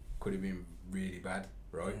of it could have been really bad,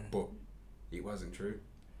 right? But it wasn't true.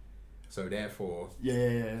 So therefore,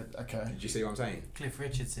 yeah, okay. Did you see what I'm saying? Cliff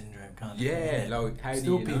Richard syndrome, kind of. Yeah, like how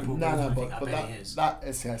Still do you people know? No, think but that is. that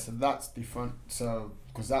is so that's different. So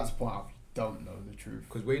because that's the point of you don't know the truth.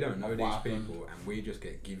 Because we don't know Of these what happened. people, and we just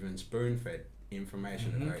get given spoon-fed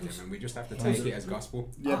information Mhm. about them, and we just have to take it as gospel.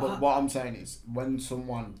 Yeah, but what I'm saying is when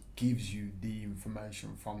someone gives you the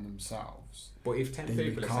information from themselves. But if 10 Then you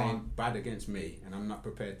people are can't- saying bad against me, and I'm not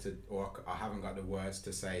prepared to, or I haven't got the words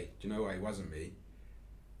to say, do you know what, it wasn't me,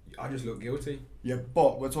 I just look guilty. Yeah,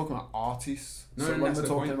 but we're talking about artists. No, so and when that's we're the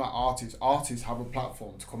talking point. about artists have a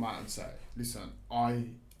platform to come out and say, listen, I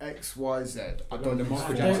X, Y, Z. I But don't the know Michael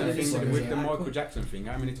I Jackson don't thing, listen with to the it. Michael Jackson thing,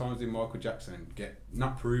 how many times did Michael Jackson get,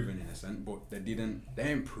 not proven innocent, but they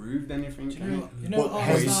ain't proved anything? Do you know what? You know But what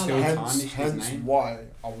hence- artists are still like? tarnished his hence name. why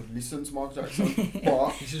I would listen to Michael Jackson,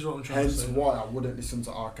 but This is what I'm trying to hence say. why I wouldn't listen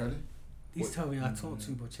to R. Kelly. He's told me I talk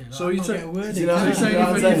too much. Like, So I'm you not take- getting a word Do in. you know So what you're saying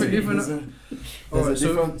I'm if saying? an- There's Alright, a so-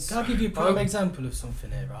 difference. Can I give you a prime example of something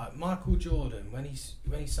here, right? Michael Jordan, when he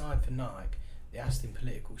signed for Nike, they asked him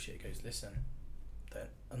political shit. He goes, listen,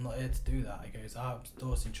 I'm not here to do that. He goes, I'm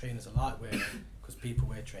endorsing trainers I like wearing because people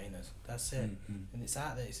wear trainers. That's it. And it's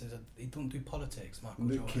out there. He says he don't do politics, Michael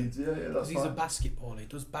The Jordan. kids, yeah, Because that's he's a fine. basketballer. He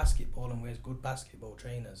does basketball and wears good basketball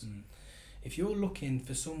trainers. If you're looking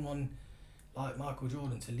for someone like Michael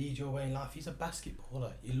Jordan to lead your way in life, he's a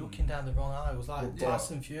basketballer. You're looking down the wrong aisles. Like Yeah.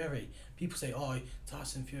 Tyson Fury. People say, oh,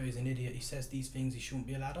 Tyson Fury's an idiot. He says these things he shouldn't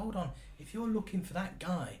be allowed. Hold on. If you're looking for that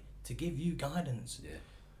guy to give you guidance,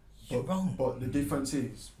 you're wrong. But the difference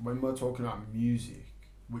is when we're talking about music,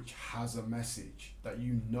 which has a message that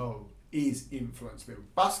you know is influenced by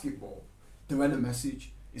basketball, there ain't a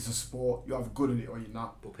message. It's a sport. You're either good at it or you're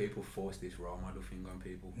not. But people force this role model thing on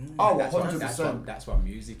people. Oh, That's what- 100%. That's what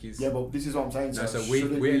music is. Yeah, but this is what I'm saying. No, so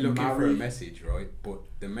shouldn't we're you looking for a marry- message, right? But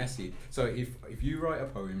the message. So if you write a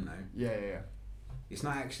poem now, Yeah. it's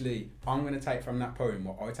not actually I'm gonna take from that poem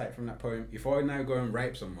what I take from that poem. If I now go and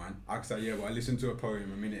rape someone, I can say, yeah, well, I listened to a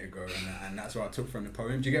poem a minute ago, and that's what I took from the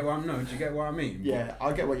poem. Do you get what I'm? No, do you get what I mean? Yeah,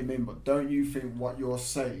 I get what you mean, but don't you think what you're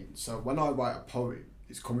saying? So when I write a poem,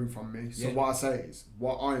 it's coming from me. So Yeah. what I say is,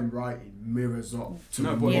 what I'm writing mirrors up to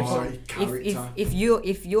No, but my Yeah, but character.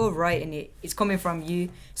 if you're writing it, it's coming from you.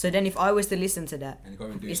 So then if I was to listen to that, And go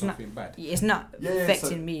and do It's something bad. it's not Yeah, affecting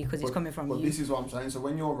so- me because it's But- coming from but you. this is what I'm saying. So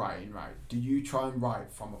when you're writing, right, do you try and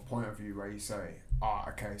write from a point of view where you say,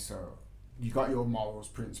 okay, so you got your morals,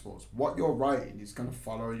 principles. What you're writing is going to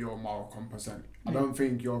follow your moral compass. And I don't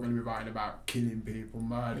think you're going to be writing about killing people,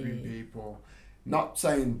 murdering people. Not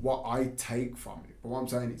saying what I take from it, but what I'm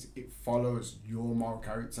saying is it follows your moral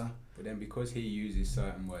character. But then because he uses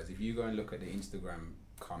certain words, if you go and look at the Instagram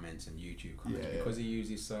comments and YouTube comments, Yeah. because he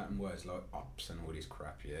uses certain words like ops and all this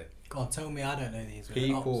crap, yeah. Go on, tell me I don't know these words.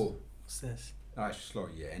 People, What's this? it's just like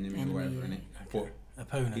enemy or Enemy, whatever, yeah. innit? Okay.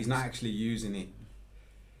 Opponents. But he's not actually using it.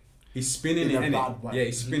 He's spinning In it, a innit? bad way. Yeah,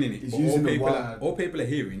 he's spinning it. He's But using the word. all people are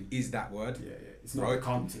hearing is that word. Yeah. It's not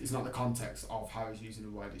Right. it's not the context of how he's using the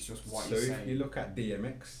word. It's just what So he's if saying. you look at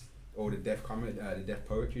DMX or the Def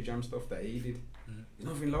Poetry Jam stuff that he did, it's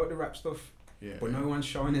nothing like the rap stuff. Yeah. But no one's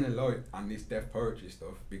shining a light on this Def Poetry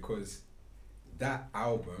stuff because that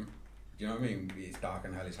album, do you know what I mean? It's Dark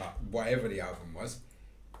and Hell is Hot. Whatever the album was,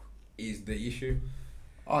 is the issue.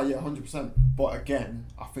 Oh yeah, 100%. But again,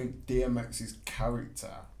 I think DMX's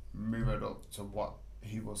character mirrored up to what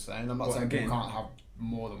he was saying. I'm not But saying again- people can't have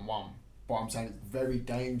more than one, but I'm saying it's very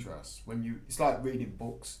dangerous when you. It's like reading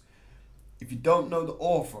books. If you don't know the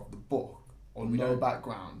author of the book or We no don't.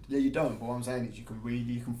 background, yeah, you don't. But what I'm saying is you can read,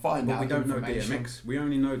 you can find But out we don't know information. DMX. We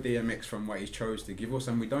only know DMX from what he chose to give us,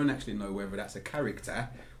 and we don't actually know whether that's a character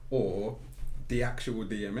or the actual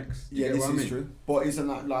DMX. Do you Yeah, get this what I is mean? true. But isn't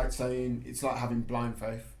that like saying it's like having blind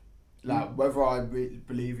faith? Like whether I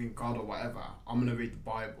believe in God or whatever, I'm gonna read the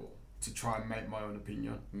Bible to try and make my own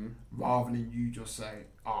opinion, rather than you just say,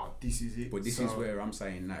 this is it." But this So- is where I'm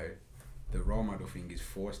saying now, the role model thing is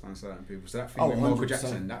forced on certain people. So that thing Oh, with Michael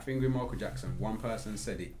 100%. Jackson, one person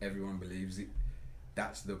said it, everyone believes it.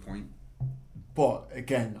 That's the point. But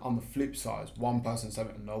again, on the flip side, one person said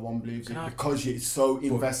it and no one believes it Can I- because you're so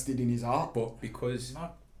invested in his art. But because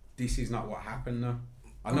Not- this is not what happened though.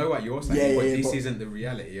 I know what you're saying, Yeah, but yeah, this but- isn't the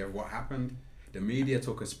reality of what happened. The media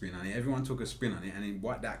took a spin on it, everyone took a spin on it, and then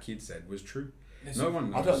what that kid said was true. Listen, No one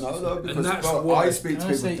knows. I don't know though because that's bro, why- I speak to Can I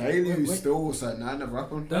people say- daily who wait. still say, "Nah, it never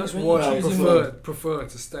happened." That's When why I you're choosing prefer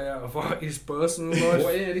to stay out of his personal life.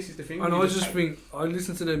 Well, yeah, this is the thing. And you I just take- think I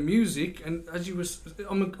listen to their music, and as you was,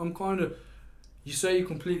 I'm kind of. You say you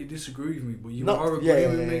completely disagree with me, but you Not- are yeah, agreeing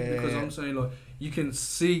with yeah, me yeah, because yeah. I'm saying like you can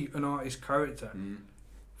see an artist's character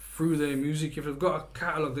through their music, if they've got a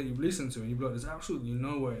catalogue that you've listened to, and you've like, there's absolutely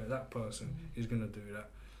no way that person is gonna do that.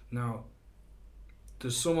 Now,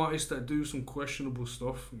 there's some artists that do some questionable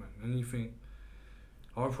stuff, man, and you think,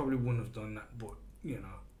 I probably wouldn't have done that, but you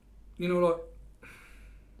know, like,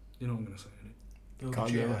 you know what I'm gonna say, innit?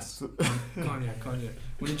 Kanye.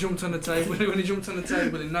 When he jumped on the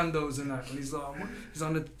table in Nando's and that, and he's like,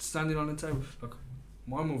 standing on the table. Like,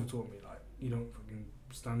 my mother taught me, like, you don't fucking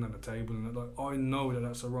stand on the table, and like, I know that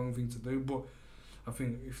that's the wrong thing to do, but I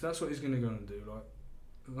think if that's what he's gonna go and do, like,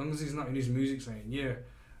 as long as he's not in his music saying, yeah,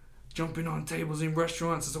 jumping on tables in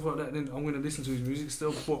restaurants and stuff like that, then I'm gonna listen to his music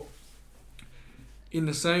still. But in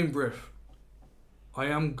the same breath, I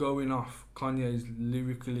am going off Kanye's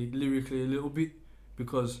lyrically a little bit,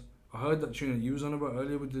 because I heard that tune that you was on about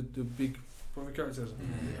earlier with the big private characters,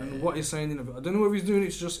 and what he's saying in it. I don't know whether he's doing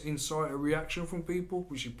it to just incite a reaction from people,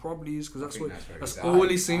 which he probably is, because that's all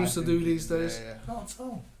he seems to do these days. Not at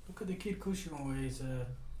all. Look at the Kid Cudi one where he's.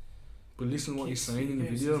 But listen to what he's saying in the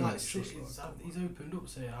video, man. He's opened up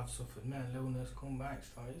saying, I've suffered mental illness, come back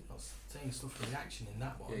strong. He's not saying stuff for reaction in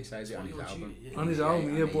that one. Yeah, he says it on his album. On his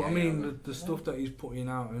album, yeah, but I mean, the stuff that he's putting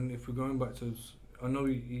out, and if we're going back to, I know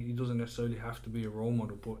he doesn't necessarily have to be a role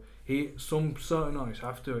model, but some certain artists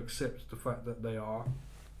have to accept the fact that they are,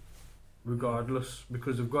 regardless,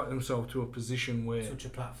 because they've got themselves to a position where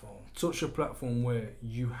such a platform where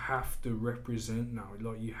you have to represent now,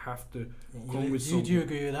 like you have to come with something. Do you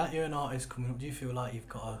agree with that? You're an artist coming up. Do you feel like you've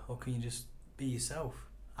got to, or can you just be yourself?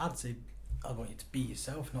 I'd say I want you to be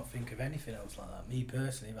yourself, not think of anything else like that. Me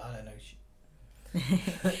personally, but I don't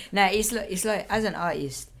know. Nah, it's like as an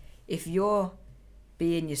artist, if you're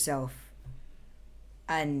being yourself,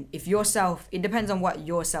 and if yourself, it depends on what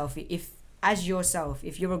yourself. If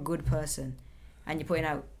you're a good person, and you're putting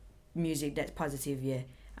out music that's positive, yeah,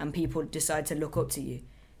 and people decide to look up to you,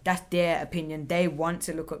 that's their opinion. They want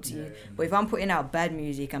to look up to you. But if I'm putting out bad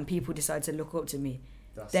music and people decide to look up to me,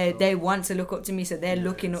 they want to look up to me, so they're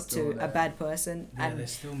looking up to a bad person, and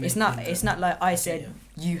it's not like I said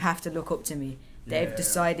you have to look up to me. They've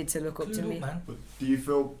decided to look up to me. But do you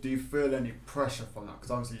feel any pressure from that?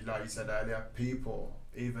 Because obviously, like you said earlier, people,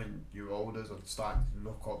 even your elders, are starting to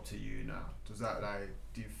look up to you now. Does that, like,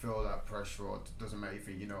 do you feel that pressure, or does it make you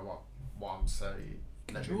think, you know what I'm saying?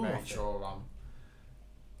 Let me make sure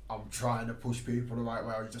I'm trying to push people the right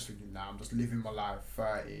way. Or you just thinking, nah, I'm just living my life.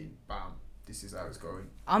 13, bam, this is how it's going.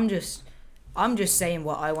 I'm just saying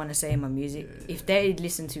what I want to say in my music. Yeah. If they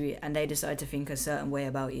listen to it and they decide to think a certain way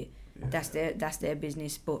about it, that's their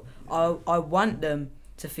business. But I want them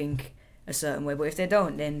to think a certain way. But if they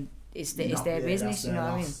don't, then it's their business. You know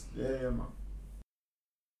what I mean? Yeah, man.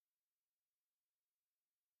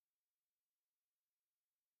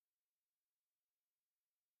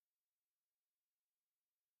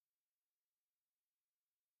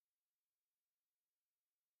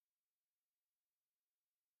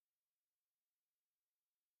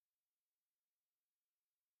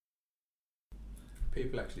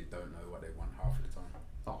 People actually don't know what they want half of the time.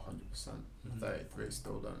 Oh, 100%. They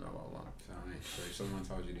still don't know what I want. So if someone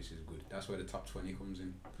tells you this is good, that's where the top 20 comes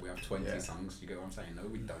in. We have 20 songs. You get what I'm saying? No,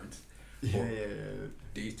 we don't. Yeah.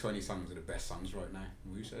 These 20 songs are the best songs right now.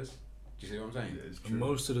 Who says? Do you see what I'm saying? Yeah, and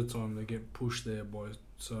most of the time they get pushed there by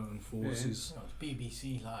certain forces. Yeah. It's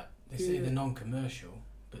BBC, like, they say they're non-commercial,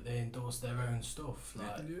 but they endorse their own stuff.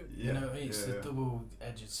 Like, you know, it's a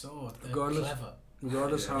double-edged sword. They're clever.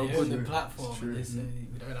 Regardless how they good the platform, they say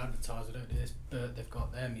we don't advertise, we don't do this, but they've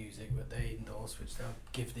got their music that they endorse, which they'll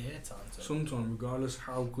give the airtime to. Sometimes, regardless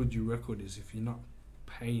how good your record is, if you're not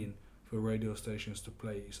paying for radio stations to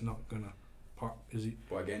play, it's not gonna pop, is it?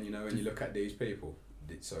 But again, you know, when you look at these people,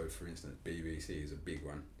 so for instance, BBC is a big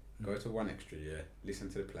one. Go to One Extra,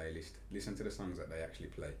 listen to the playlist, listen to the songs that they actually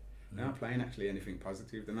play. They're not playing actually anything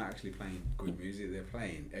positive. They're not actually playing good music. They're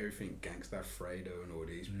playing everything gangsta, Fredo, and all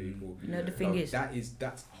these people. No, the thing is,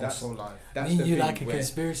 that's hustle life. That's the thing like a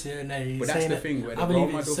conspiracy, and but that's the thing where I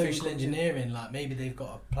believe it's social engineering. Like maybe they've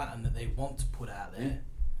got a pattern that they want to put out there.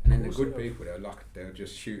 And then the good people, they'll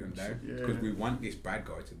just shoot them down because we want this bad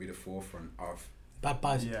guy to be the forefront of. Bad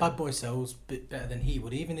boy sells a bit better than he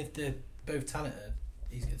would, even if they're both talented.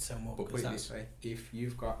 He's gonna sell more. But put it this way: if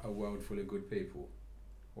you've got a world full of good people,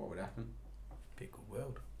 what would happen? Be a good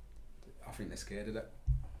world. I think they're scared of that.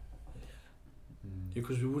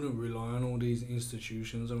 Because we wouldn't rely on all these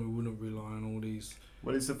institutions, and we wouldn't rely on all these.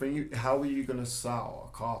 Well, it's the thing. How are you gonna sell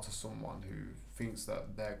a car to someone who thinks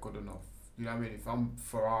that they're good enough? You know what I mean? If I'm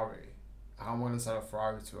Ferrari, how am I gonna sell a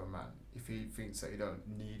Ferrari to a man if he thinks that he don't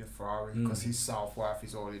need a Ferrari because his self-worth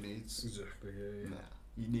is all he needs? Exactly. Yeah. Nah,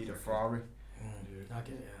 you need a Ferrari. I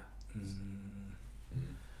get it.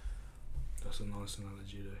 That's a nice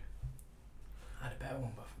analogy there. I had a better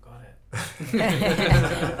one, but I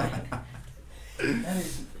forgot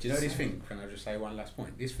it. Do you know this thing? Can I just say one last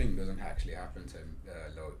point? This thing doesn't actually happen to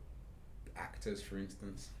like actors, for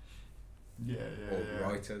instance.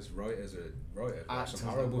 Writers have some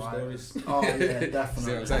horrible stories. Oh yeah, definitely.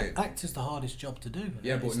 See what I'm saying? Acting's the hardest job to do.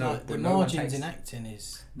 Yeah, but the margins in acting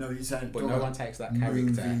is. No, you're saying. But no one takes that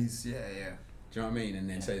character. Movies, yeah. Do you know what I mean? And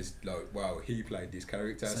then says like, "Well, he played this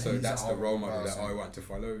character, So so that's the role model that I want to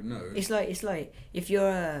follow." No. It's like if you're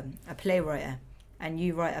a playwright and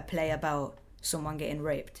you write a play about someone getting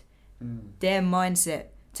raped, their mindset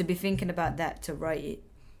to be thinking about that to write it,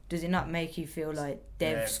 does it not make you feel like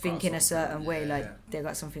they're thinking a certain way, like they've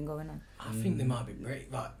got something going on? I think they might be brave.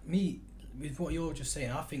 Like me, with what you're just saying,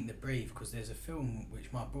 I think they're brave because there's a film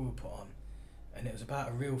which my brother put on, and it was about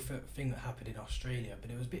a real thing that happened in Australia, but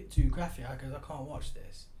it was a bit too graphic. I goes, I can't watch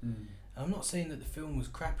this. And I'm not saying that the film was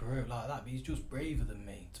crap or like that, but he's just braver than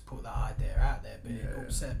me to put that idea out there. But it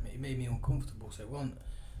upset me. It made me uncomfortable. So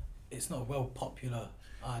it's not a well popular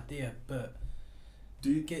idea, but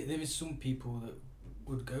there is some people that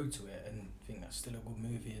would go to it and think that's still a good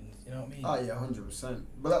movie, and you know what I mean? Oh yeah, 100%.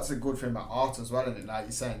 But that's a good thing about art as well, isn't it? Like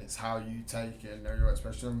you're saying, it's how you take it and know your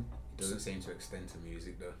expression. It doesn't seem to extend to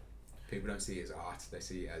music though. People don't see it as art, they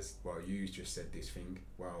see it as, well, you just said this thing.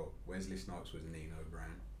 Well, Wesley Snipes was Nino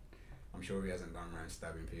Brown. I'm sure he hasn't gone around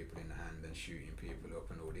stabbing people in the hand and shooting people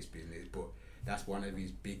up and all this business, but that's one of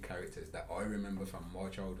his big characters that I remember from my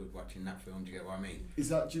childhood watching that film. Do you get what I mean? Is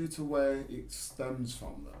that due to where it stems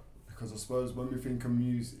from though? Because I suppose when we think of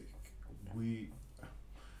music,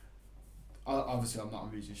 obviously I'm not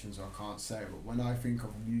a musician so I can't say, but when I think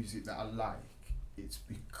of music that I like, it's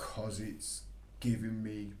because it's giving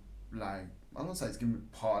me, like, I'm not saying it's giving me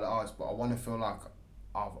part of the arts, but I want to feel like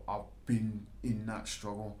I've been in that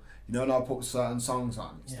struggle. You know, and I put certain songs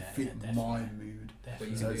on, it's to fit my mood. But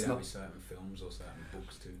you can do that with certain films or certain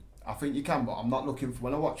books too. I think you can, but I'm not looking for,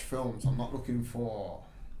 when I watch films, I'm not looking for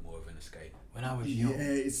more of an escape. When I was young,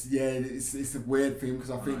 it's a weird thing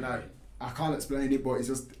because I think like I can't explain it, but it's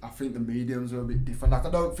just I think the mediums are a bit different. Like I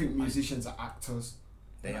don't think musicians are actors.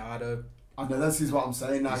 They are though. I know this is what I'm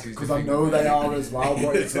saying, like because I know they are as well,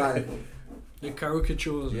 but it's like they're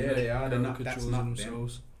caricatures. Yeah, they are. They're not. That's not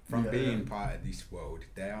themselves. From being part of this world,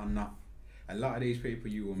 they are not. A lot of these people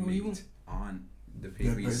you will meet aren't the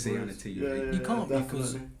people you see on the TV. You can't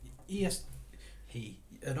because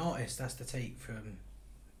an artist has to take from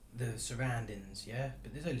the surroundings,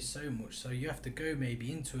 but there's only so much, so you have to go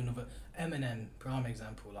maybe into another. Eminem, prime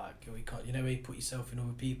example, like we can't, you know, where you put yourself in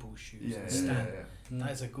other people's shoes and stand.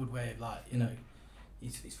 That's a good way of like, you know,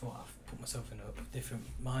 he's thought I've put myself in a different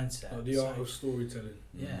mindset. Like the art of storytelling.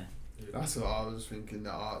 That's what I was thinking,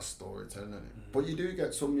 the art of storytelling. But you do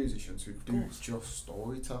get some musicians who do just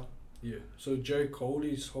storytell. Yeah, so J. Cole,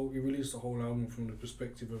 he released a whole album from the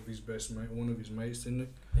perspective of his best mate, one of his mates, didn't he?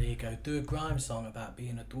 There you go, do a grime song about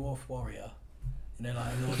being a dwarf warrior. You know,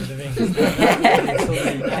 like Lord of the Rings.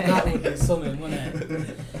 That would be something, wouldn't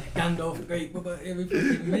it? Gandalf the Great, but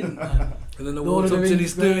everything mint, man. And then I walked up to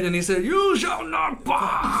this dude and he said, "You shall not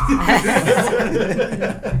pass!"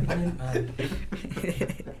 Mint, man.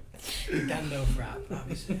 Gandalf rap, that'd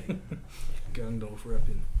be sick. Gandalf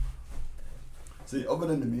rapping. See, other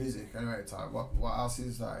than the music, anyway, Ty, what else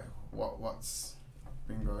is like? What's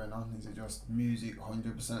been going on? Is it just music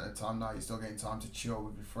 100% of the time now? You still getting time to chill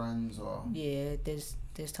with your friends, or? Yeah, there's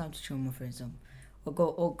time to chill with my friends. Or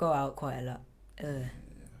go out quite a lot.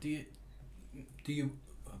 Do you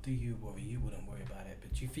worry? You wouldn't worry about it,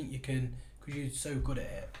 but do you think you can? Because you're so good at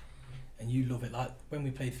it, and you love it. Like when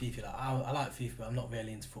we play FIFA, like I like FIFA, but I'm not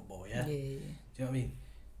really into football. Yeah. Do you know what I mean?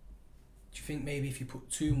 Do you think maybe if you put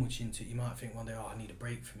too much into it, you might think one day, I need a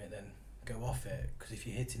break from it, then go off it? Because if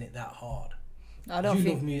you're hitting it that hard, I don't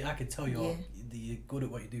think. Love music. I can tell you're good at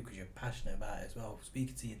what you do because you're passionate about it as well.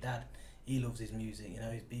 Speaking to your dad, he loves his music. You know,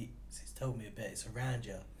 his beats. He's told me a bit. It's around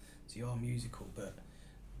you, so you're musical. But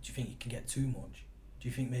do you think you can get too much? Do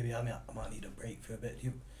you think maybe I might need a break for a bit?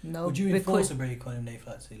 No. Would you enforce a break on him,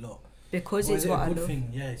 Nathan? Like say, look. Because it's what I love. Thing?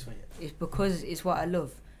 Yeah, it's because it's what I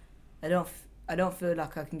love. I don't feel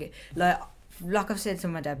like I can get like I've said to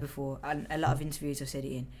my dad before, and a lot of interviews I've said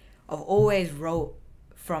it in. I've always wrote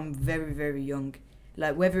from very, very young,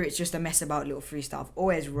 like whether it's just a mess about little freestyle. I've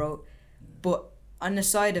always wrote, but on the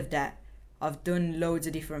side of that, I've done loads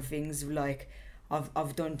of different things. Like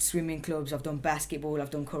I've done swimming clubs, I've done basketball,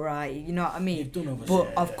 I've done karate. You know what I mean? You've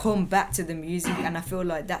done I've come back to the music, and I feel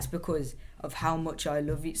like that's because of how much I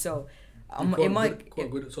love it. So quite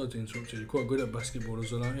good at, sorry to interrupt you, you're quite good at basketball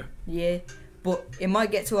as well, aren't you? Yeah, but it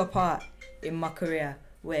might get to a part in my career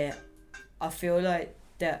where I feel like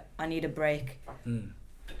that I need a break. Mm.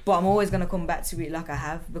 But I'm always gonna come back to it like I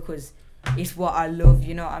have, because it's what I love,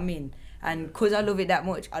 you know what I mean? And because I love it that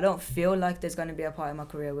much, I don't feel like there's gonna be a part in my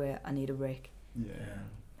career where I need a break. Yeah.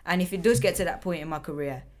 And if it does get to that point in my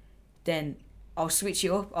career, then I'll switch it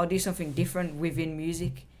up. I'll do something different within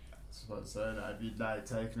music. That's what I'm saying. Have you like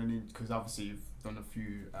taken any? Because obviously you've done a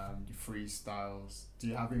few your freestyles. Do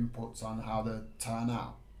you have inputs on how they turn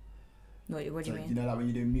out? What do you So, mean? You know, like when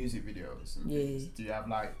you do music videos. And Yeah. things, do you have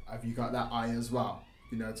like? Have you got that eye as well?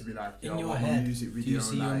 You know, to be like, In yo, your I want head, a music do video. you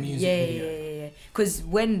see your like, music Yeah. video? Because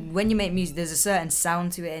when you make music, there's a certain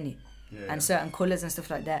sound to it, innit? Yeah. And certain colours and stuff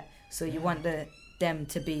like that. So you want them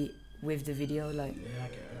to be with the video, like. Yeah, I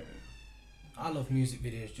get it. I love music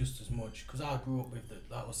videos just as much because I grew up with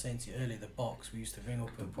like I was saying to you earlier, the box we used to ring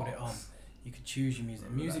up and put it on. You could choose your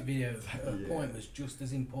music. Music video at a point was just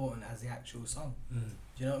as important as the actual song. Mm. Do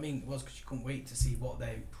you know what I mean? It was because you couldn't wait to see what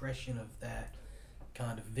their impression of their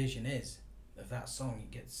kind of vision is of that song.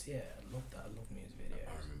 You get to see it. I love that. I love music videos.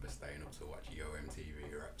 I remember staying up to watch Yo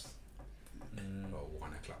MTV raps. About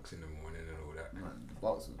 1 o'clock in the morning and all that. Man, the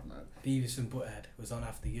box was mad. Beavis and Butthead was on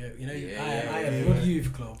after you. You know, Yeah, I had a good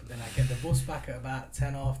youth club. Then I get the bus back at about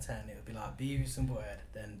 10 half 10. It would be like Beavis and Butthead,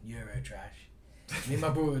 then Euro Trash. Me and my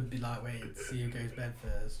brother would be like, wait, see who goes bed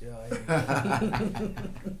first. You know what I mean?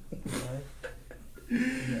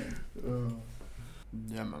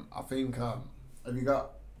 Yeah, man. I think have you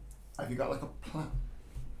got like a plan?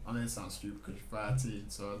 I know it sounds stupid because you're 13,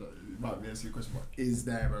 so it might be a silly question, but is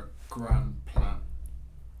there a grand plan?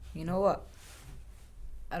 You know what?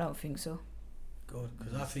 I don't think so. Good,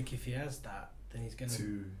 because I think if he has that, then he's going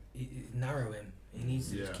To to narrow him. He needs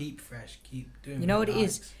to Yeah. keep fresh, keep doing You know what he it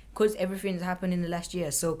is? likes. Because everything's happened in the last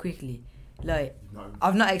year so quickly. Like, no,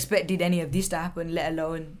 I've not expected any of this to happen, let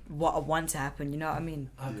alone what I want to happen, you know what I mean?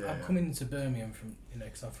 I'm Yeah. coming into Birmingham from,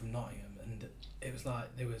 because I'm from Nottingham, and it was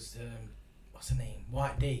like, there was, what's her name?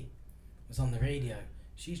 White D was on the radio.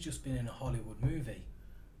 She's just been in a Hollywood movie.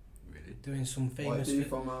 Really? Doing some what famous do you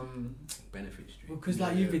from Benefit Street. Well, because Yeah,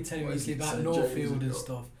 like you've been yeah. telling What me is it, about St. Northfield James and you've got?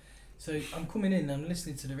 stuff. So I'm coming in, I'm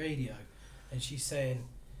listening to the radio, and she's saying,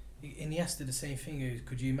 and he asked her the same thing. He goes,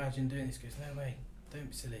 could you imagine doing this? He goes, no way, don't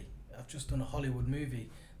be silly. I've just done a Hollywood movie.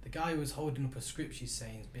 The guy who was holding up a script, she's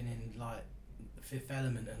saying, has been in like The Fifth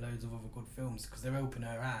Element and loads of other good films because they're opening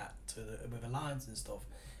her out with her lines and stuff.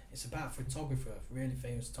 It's about a photographer, a really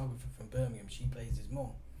famous photographer from Birmingham. She plays his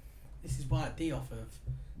mum. This is White D off of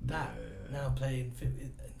that now playing.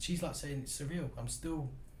 And she's like saying it's surreal. I'm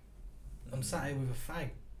sat here with a fag,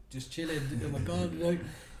 just chilling. Oh my god, like.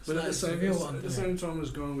 But at the it's same, surreal what I'm at the doing. same time as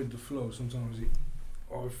going with the flow, sometimes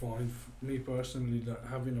I find, me personally, that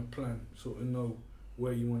having a plan, sort of know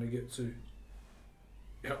where you want to get to,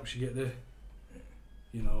 helps you get there.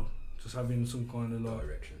 You know, just having some kind of like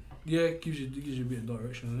Direction. yeah, it gives you a bit of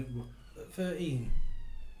direction in it. But At 13,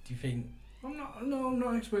 do you think I'm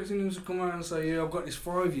not expecting them to come out and say, yeah, I've got this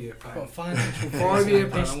 5-year I've plan. got financial 5-year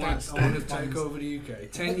plan. Best I want stats, to take over the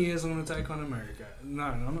UK. 10 years. I want to take on America. No,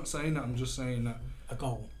 I'm not saying that. I'm just saying that a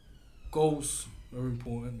goal? goals are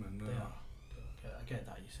important, man. They are. I get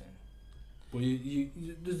that you're saying. But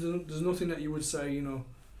there's nothing that you would say, you know,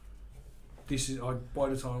 this is, by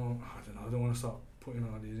the time, I don't want to start putting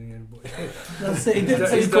ideas in here, but That's it.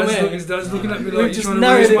 his dad's looking at me We've like just you're trying to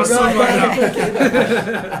raise my narrowed son it right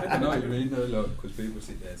now. I know what you mean though, like, because people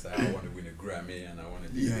sit there and say, I want to win a Grammy and I want to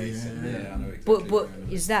do this. And I know exactly But what you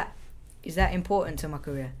mean. is that important to my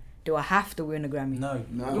career? Do I have to win a Grammy? No.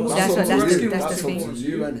 No, That's up what- to that's you. the That's thing. up to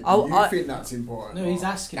you, innit? Oh, You I- think that's important? No, he's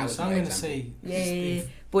asking That us. was I'm my going to example. say. Yeah.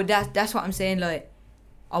 But that's what I'm saying. Like,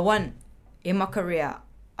 I want in my career,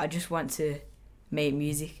 I just want to make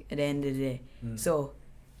music at the end of the day. So,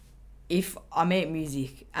 if I make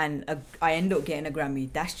music and I end up getting a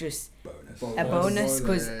Grammy, that's just Bonus. a bonus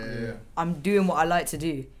because Yeah. I'm doing what I like to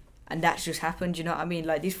do, and that's just happened. You know what I mean?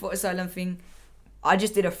 Like this Foot Asylum thing, I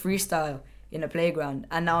just did a freestyle in a playground,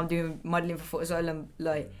 and now I'm doing modelling for Foot Asylum.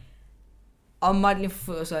 Like I'm modelling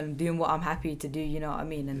for Foot Asylum, doing what I'm happy to do. You know what I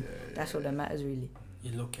mean? And that's what that matters really.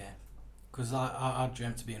 You look at, because I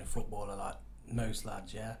dreamt of being a footballer like most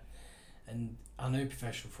lads, yeah. And I know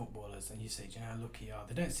professional footballers, and you say, do you know how lucky you are?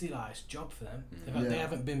 They don't see it like it's a job for them. They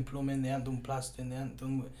haven't been plumbing, they haven't done plastering, they haven't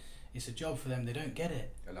done. It's a job for them. They don't get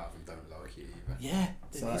it. A lot of them don't like it either. Yeah,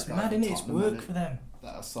 So it's that mad, guy innit? from It's Tottenham, work innit? for them.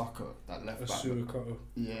 That soccer, that left A back. Suakato.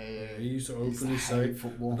 Yeah. He used to He used openly to say, hate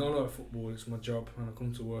football. I don't like football, it's my job, and I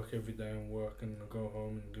come to work every day and work, and I go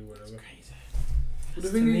home and do It's whatever. crazy. But the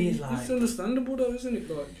To thing me, is, it's like it's understandable though, isn't it?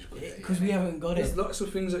 Like, because we haven't got there's it. lots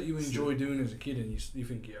of things that you enjoy doing as a kid, and you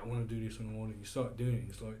think, yeah, I want to do this in the morning. You start doing it,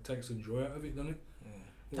 it's like it takes the joy out of it, doesn't it?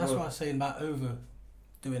 That's what I was saying about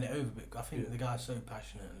doing it over, but I think the guy's so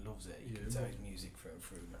passionate and loves it. You can tell his music through and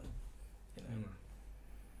through, man. You know.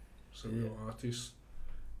 So real artists,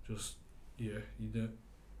 just you don't.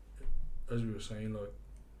 As we were saying, like,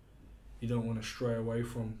 you don't want to stray away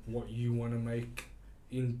from what you want to make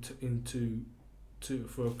into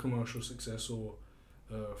for commercial success or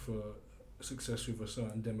for success with a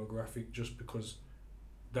certain demographic, just because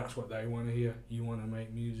that's what they want to hear. You want to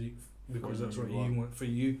make music because that's what you want for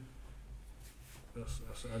you. That's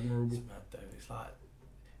admirable. It's mad though. It's like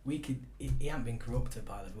he ain't been corrupted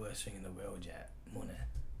by the worst thing in the world yet, money.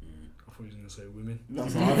 I thought he was going to say women.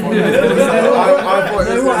 That's what I thought. I thought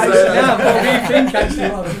he was going to say. What do you think actually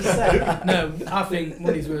what I was going to say? No, I think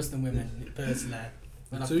money's worse than women, personally.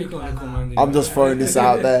 I'm just throwing this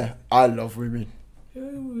out there. I love women. Yeah,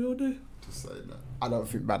 we all do. Just saying that. I don't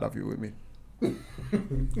think bad of you women.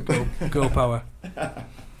 Girl power.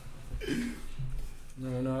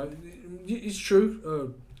 No, it's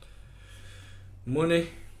true. Money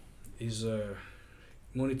is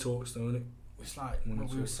money talks, don't it? It's like what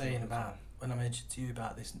we were saying about when I mentioned to you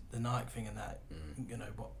about this, the Nike thing and that. You know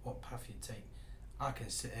what path you take. I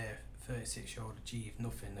can sit here, 36-year-old, achieve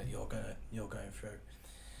nothing that you're going through.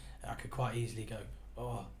 I could quite easily go,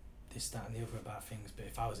 oh, this, that, and the other about things. But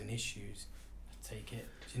if I was in issues, I'd take it.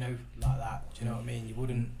 Do you know, like that? Do you know what I mean? You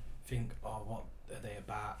wouldn't think, oh, what are they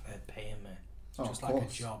about? They're paying me. It's just like a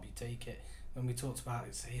job. You take it. When we talked about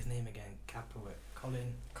it, say his name again,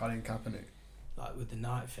 Colin Kaepernick. Like with the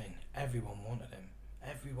Nike thing, everyone wanted him.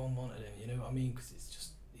 You know what I mean? Because it's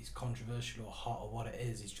just he's controversial or hot or what it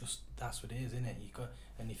is. It's just that's what it is, isn't it?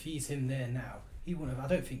 And if he's him there now, he wouldn't have.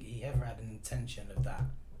 I don't think he ever had an intention of that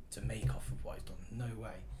to make off of what he's done. No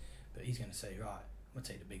way. But he's going to say, right, I'm gonna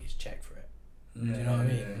take the biggest check for it. Do you know what I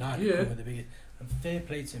mean? Nike come with the biggest. And fair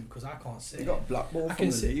play to him because I can't see. He got blackballed from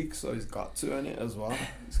the league, so he's got to earn it as well.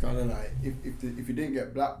 It's kind of like if he didn't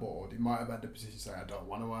get blackballed, he might have had the position to say, I don't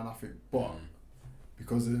want to earn nothing, but.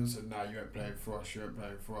 Because they said, nah, you ain't playing for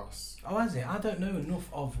us, Oh, has it? I don't know enough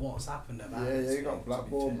of what's happened about it. Yeah, he got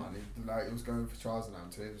blackballed, man. He was going for trials and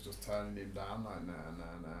out, he was just turning him down, like,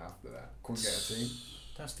 nah, after that. Couldn't get a team.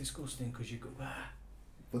 That's disgusting, because you go,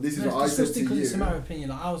 But this is what I said to you. It's my opinion.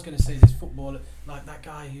 Like, I was going to say this footballer, like that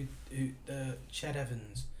guy who Ched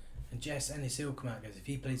Evans and Jess Ennis, he'll come out and goes, if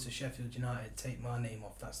he plays for Sheffield United, take my name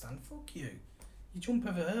off that stand. Fuck you. You jump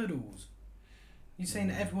over hurdles. You're saying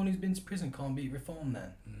that everyone who's been to prison can't be reformed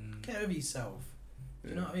then? Get over yourself. Do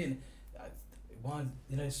you know what I mean? Why,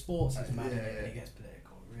 sports is mad when it gets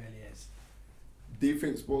political. It really is. Do you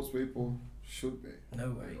think sports people should be?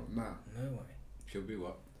 No way. Nah. No way. Should be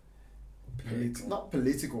what? Not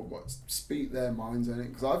political, but speak their minds in it.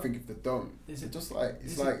 Because I think if they don't, it's just like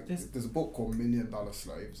there's a book called $1 Million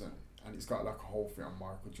Slaves, and it's got like a whole thing on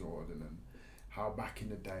Michael Jordan and how back in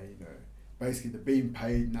the day, basically they're being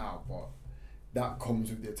paid now, but that comes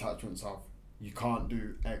with the attachments of you can't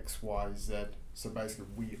do X, Y, Z. So basically,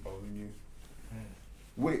 we own you.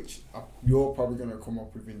 Which you're probably going to come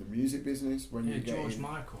up with in the music business when you get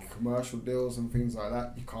commercial deals and things like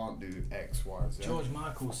that. You can't do X, Y, Z. George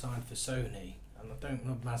Michael signed for Sony, and I'm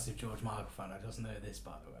not a massive George Michael fan. I just know this,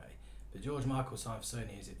 by the way. But George Michael signed for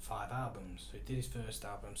Sony. Is it 5 albums? So he did his first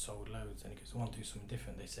album, sold loads, and he goes, I want to do something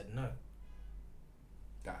different. They said no.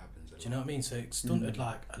 That happens. Do you know what I mean? So it stunted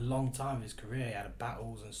like a long time of his career. He had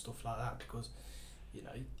battles and stuff like that because,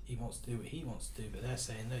 he wants to do what he wants to do, but they're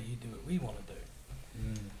saying no, you do what we want to do.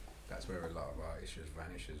 That's where a lot of artists just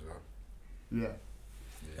vanish as well. Yeah.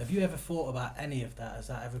 Have you ever thought about any of that? Has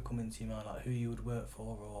that ever come into your mind, like who you would work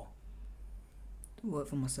for or? Work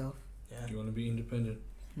for myself. Yeah. Do you want to be independent?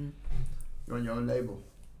 You're on your own label.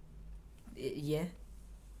 Yeah.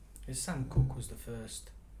 Because Sam Cooke was the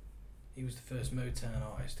first. He was the first Motown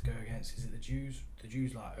artist to go against. Is it the Jews? The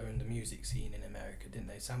Jews owned the music scene in America, didn't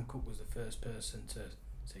they? Sam Cooke was the first person to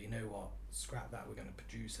say, you know what, scrap that. We're going to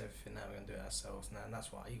produce everything now. We're going to do it ourselves now, and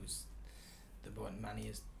that's what he was. The man he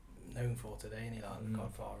is known for today, and he the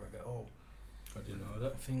godfather of it all. I didn't know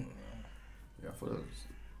that. I think. Yeah, I thought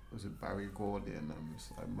it was it Barry Gordy and it's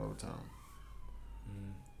like Motown.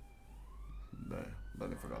 No, I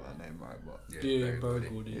don't know if I got that name right, but yeah, Barry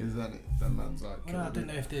Gordy. Isn't it? That man's like. Well, I don't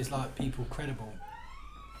know if there's people credible.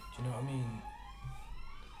 Do you know what I mean?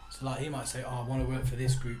 So he might say, "Oh, I want to work for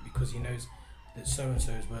this group because he knows that so and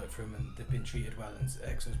so has worked for him and they've been treated well, and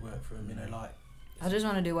X has worked for him." I just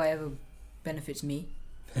want to do whatever benefits me.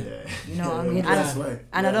 Yeah. You know what I mean?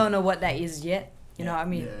 And I don't know what that is yet. You know what I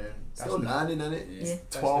mean? Yeah. Still learning, innit? Yeah.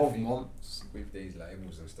 12 months. With these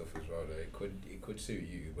labels and stuff as well, it could suit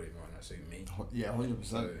you, but it might not suit me. Yeah,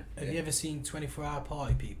 100%. Have you ever seen 24 Hour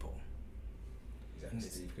Party People? Is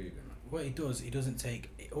that Steve Coogan? what he does, he doesn't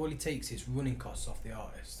take. All he takes is running costs off the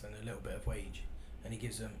artist and a little bit of wage, and he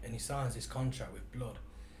gives them, and he signs this contract with blood.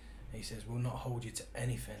 And he says, "We'll not hold you to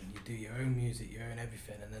anything. You do your own music, your own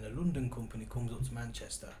everything." And then a London company comes up to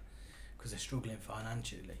Manchester because they're struggling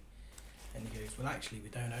financially, and he goes, "Well, actually, we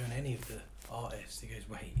don't own any of the artists." He goes,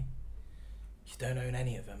 "Wait, you don't own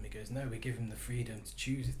any of them?" He goes, "No, we give them the freedom to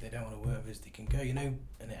choose. If they don't want to work with us, they can go, you know."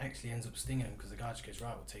 And it actually ends up stinging him because the guy just goes,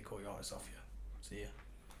 "Right, we'll take all your artists off you. See ya."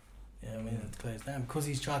 You know what I mean? And close down because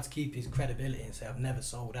he's tried to keep his credibility and say, "I've never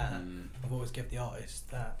sold out. I've always kept the artist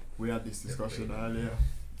that." We had this discussion earlier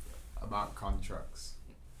about contracts,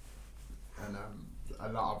 and a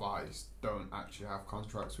lot of artists don't actually have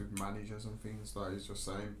contracts with managers and things like he's just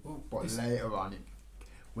saying. But later on,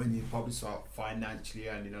 when you probably start financially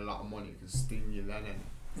earning a lot of money, it can sting you then.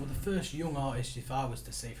 Well, the first young artist, if I was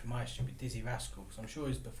to say from my street, would be Dizzy Rascal, because I'm sure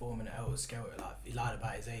he's performing at Helter Skelter. Like, he lied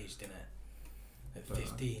about his age, didn't it? At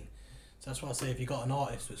 15. So that's why I say if you got an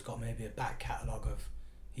artist that's got maybe a back catalogue of,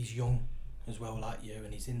 he's young as well like you,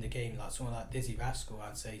 and he's in the game, like someone like Dizzy Rascal,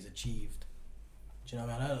 I'd say he's achieved. Do you know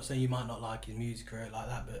what I mean? I'm not saying you might not like his music or like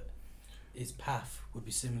that, but his path would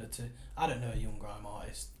be similar to, I don't know a young grime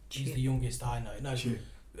artist. He's the youngest I know. No,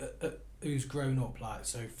 who's grown up like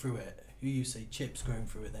so through it. Who you say Chip's going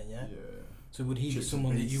through it then, yeah? Yeah. So would he be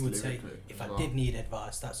someone that you would say, if I did need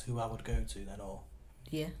advice, that's who I would go to then, or?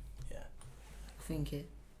 Yeah. Yeah. I think it.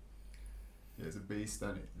 Yeah, it's a beast,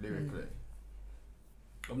 isn't it? Lyrically.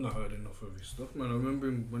 I've not heard enough of his stuff, man. I remember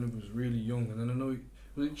him when he was really young, and then I know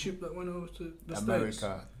was it Chip that went over to the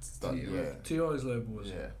America. States? Yeah. T.Roadz label was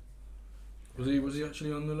it? Was he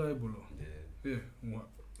actually on the label? Or? Yeah. Yeah. What?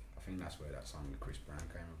 I think that's where that song with Chris Brown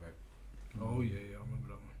came about. Oh yeah, I remember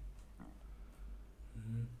that one.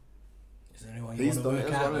 Is there anyone he's you done want it to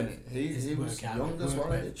as work well, out isn't he? He was young as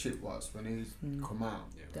well, ain't Chip was when he come out.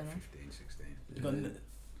 Yeah, about 15, 16. You got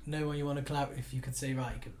no one you want to collaborate. If you could say,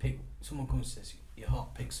 right, you could pick someone comes and says you're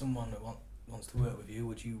hot, pick someone that wants to work with you.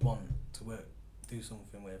 Would you want to do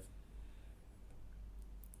something with?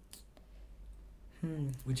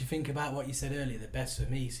 Would you think about what you said earlier? The best for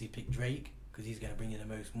me, so you pick Drake because he's going to bring you the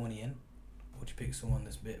most money in. Or would you pick someone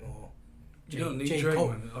that's a bit more? You don't need Drake,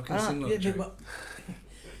 man. I can sing like Drake.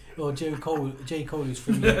 Or J. Cole who's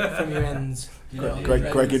from your ends. You know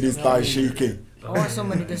Greg in his daishiki. I want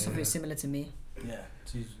someone who does something similar to me. Yeah,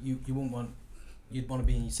 so you wouldn't want, you'd want to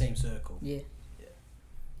be in your same circle. Yeah.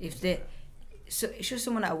 If so it's just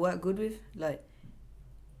someone that I work good with. Like,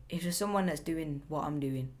 if there's someone that's doing what I'm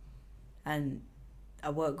doing, and I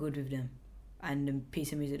work good with them, and the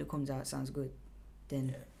piece of music that comes out sounds good,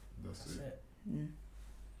 then that's it.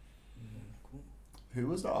 Cool. Who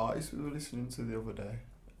was the artist we were listening to the other day?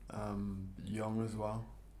 Young as well.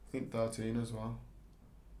 I think 13 as well.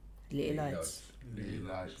 Little Lights. Little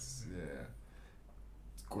Lights, yeah.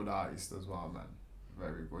 Good artist as well, man.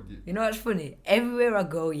 Very good. You know what's funny? Everywhere I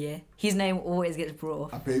go, his name always gets brought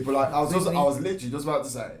up. And people like, I was literally just about to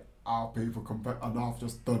say, our people compare, and I've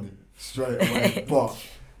just done it straight away. But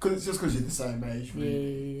it's just because you're the same age,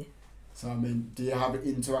 really. Yeah. So I mean, do you have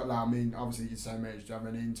interact? Like, I mean, obviously you're the same age. Do you have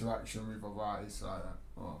any interaction with other artists like that?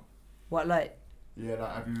 Or? What, like? Yeah,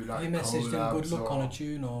 like have you like? You messaged him good luck on a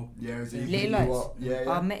tune or? Yeah, is he Little Lights. Yeah.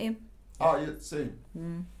 I met him. Oh, you seen?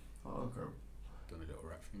 Oh, okay. Done a little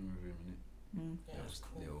rap thing with him, innit? Yeah, that's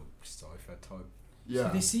cool. Little cipher type. Yeah.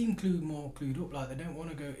 So they seem more clued up. Like they don't want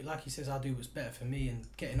to go. Like he says, I'll do what's better for me, and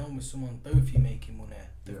getting on with someone. Both of you making money.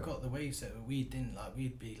 They've got the wave set where we didn't. Like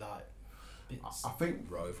we'd be like. I think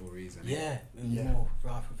rivalries. Yeah, more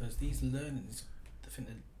rival with us. These learnings. I think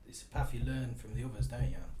that it's a path you learn from the others, don't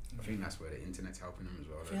you? I think that's where the internet's helping them as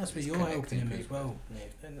well. I think that's where you're helping him as well,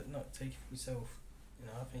 Nate. Not taking yourself. You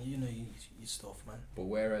know, I think you know your stuff, man. But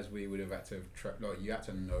whereas we would have had to you had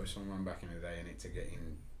to know someone back in the day in it to get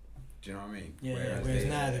in. Do you know what I mean? Yeah. Whereas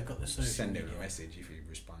now they've got the social send him media. a message. If he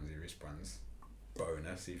responds.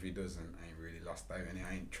 Bonus. If he doesn't, ain't really lost out, and he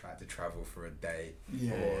ain't tried to travel for a day.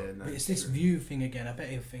 Yeah. But it's this view thing again. I bet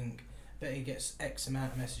he gets X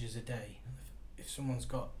amount of messages a day. If someone's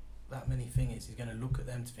got that many things, he's going to look at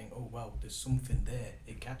them to think, oh well, there's something there.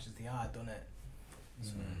 It catches the eye, doesn't it?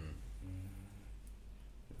 So,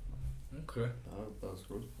 Okay. That's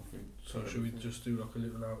good. I think. So should we just do like a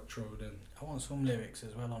little outro then? I want some lyrics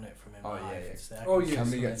as well on it from him. Oh, live. yeah. So Oh, yeah.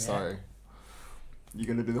 Can we get sorry? You're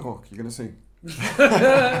gonna do the hook. You're gonna sing.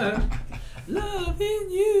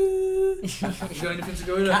 Loving you. You got anything to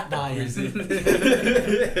go with Cat that? dying.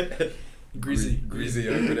 Greasy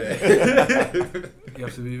over there. You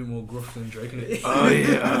have to be even more gruff than Drake, innit? Oh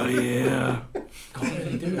yeah. Can't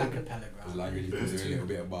really do acapella, As long as you can do a little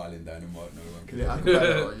bit of barling down and what no one can. Yeah,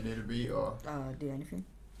 acapella, or you need a beat or. Do anything.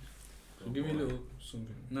 I'll give you a little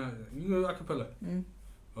something. No, you go a cappella. Mm.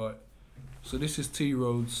 Alright. So this is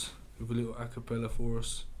T.Roadz with a little a cappella for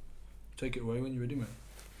us. Take it away when you're ready, man.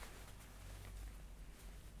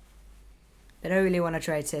 They don't really want to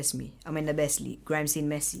try to test me. I'm in the best league. Grime scene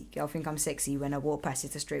messy. Girl think I'm sexy. When I walk past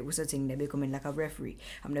it's a straight whistle thing. They're becoming like a referee.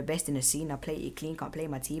 I'm the best in the scene. I play it clean. Can't play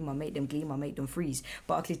my team. I make them gleam. I make them freeze.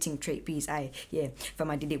 Barkley think trait piece. Yeah.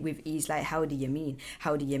 Fam, I did it with ease. Like, how do you mean?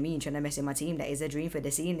 How do you mean? Trying to mess with my team. That is a dream for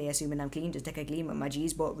the scene. They assuming I'm clean. Just take a gleam at my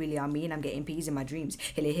G's. But really I mean I'm getting peas in my dreams.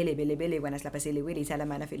 Hilly, hilly, billy. When I slap a silly willy. Tell a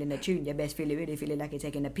man I feel in the tune. Your best feeling really. Feeling like you're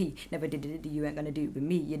taking a pee. Never did it. You ain't gonna do it with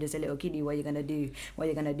me. You're just a little kiddie. What you gonna do? What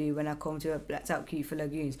you gonna do when I come to a blacked out queue full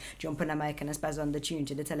of goons? Jump on the mic and I spaz on the tune.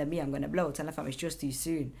 They're telling me I'm gonna blow. Tell the fam it's just too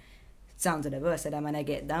soon. Sounds of the verse. Said that man I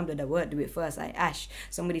get down to the word. Do it first like Ash.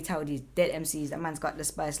 Somebody tell these dead MCs that man's got the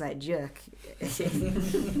spice like jerk. Sick.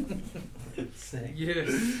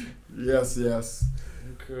 Yes. Yes.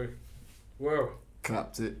 Okay. Well,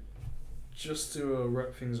 Clapped it. just to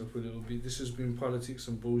wrap things up a little bit, this has been Politics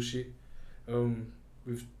and Bullshit.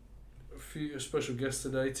 With a special guest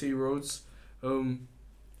today, T.Roadz. Been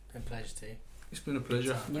a pleasure, T. It's been a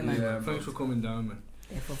pleasure. Yeah, man. Thanks for coming down, man.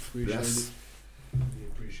 Appreciate Bless. it. Really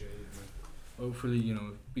appreciate it, man. Hopefully,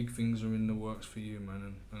 big things are in the works for you,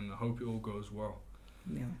 man, and I hope it all goes well.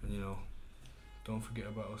 Yeah. And don't forget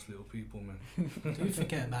about us little people, man. Do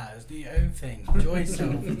forget about us. Do your own thing. Enjoy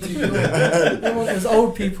yourself. You don't want those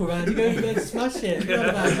old people around. You go and smash it. Forget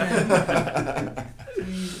about it, man.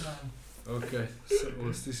 Jeez, man. Okay, so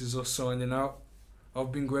this is us signing out.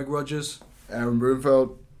 I've been Greg Rogers. Aaron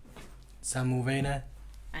Broomfield. Sam Mulvaney.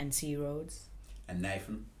 And T.Roadz. And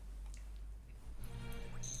Nathan.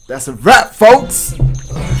 That's a wrap, folks.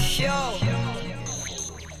 Yo.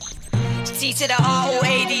 C to the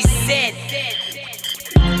R-O-A-D-Z.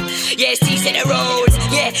 Yeah, C to the roads.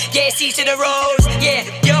 Yeah, C to the roads. Yeah,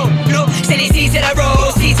 yo, look, steady C to the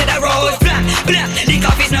roads. C to the roads. Blah, blah, lick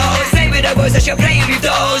off his nose. Play with the boys that you're playing with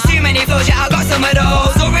those. Too many flows, yeah, I got some of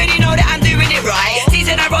those. Already know that I'm doing it right. C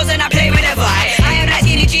to the roads and I play with the vibe. I am like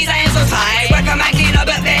skinny cheese, I am so tight. Work on my cleaner,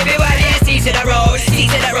 but baby, well, yeah, C to the roads. C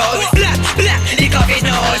to the roads. Blah, blah, lick off his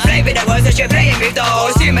nose. Play with the boys that you're playing with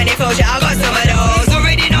those. Too many flows, yeah, I got some of those.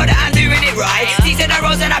 Already know that I'm doing it right. C to the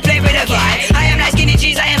roads and I play with the vibe. I am like skinny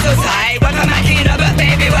cheese, I am so tight. Work on my cleaner, but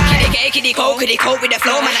baby, why? Kitty cold with the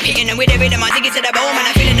flow, man. I'm hitting them with the rhythm, I'm digging to the bone, man.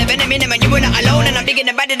 I'm feeling the venom in them, and you were not alone. And I'm digging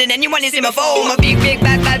the better than anyone is in my phone. I'm a big,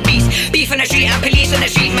 bad beast. Beef on the street, I'm police on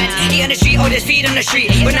the street, man. Eat on the street, oh, there's feed on the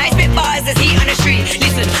street. When I spit bars, there's heat on the street.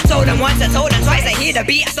 Listen, told them once, I told them twice. I hear the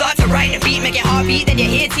beat, I start to write the beat, make it heartbeat. Then you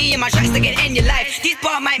hear T in my tracks to get in your life. This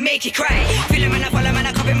bar might make you cry.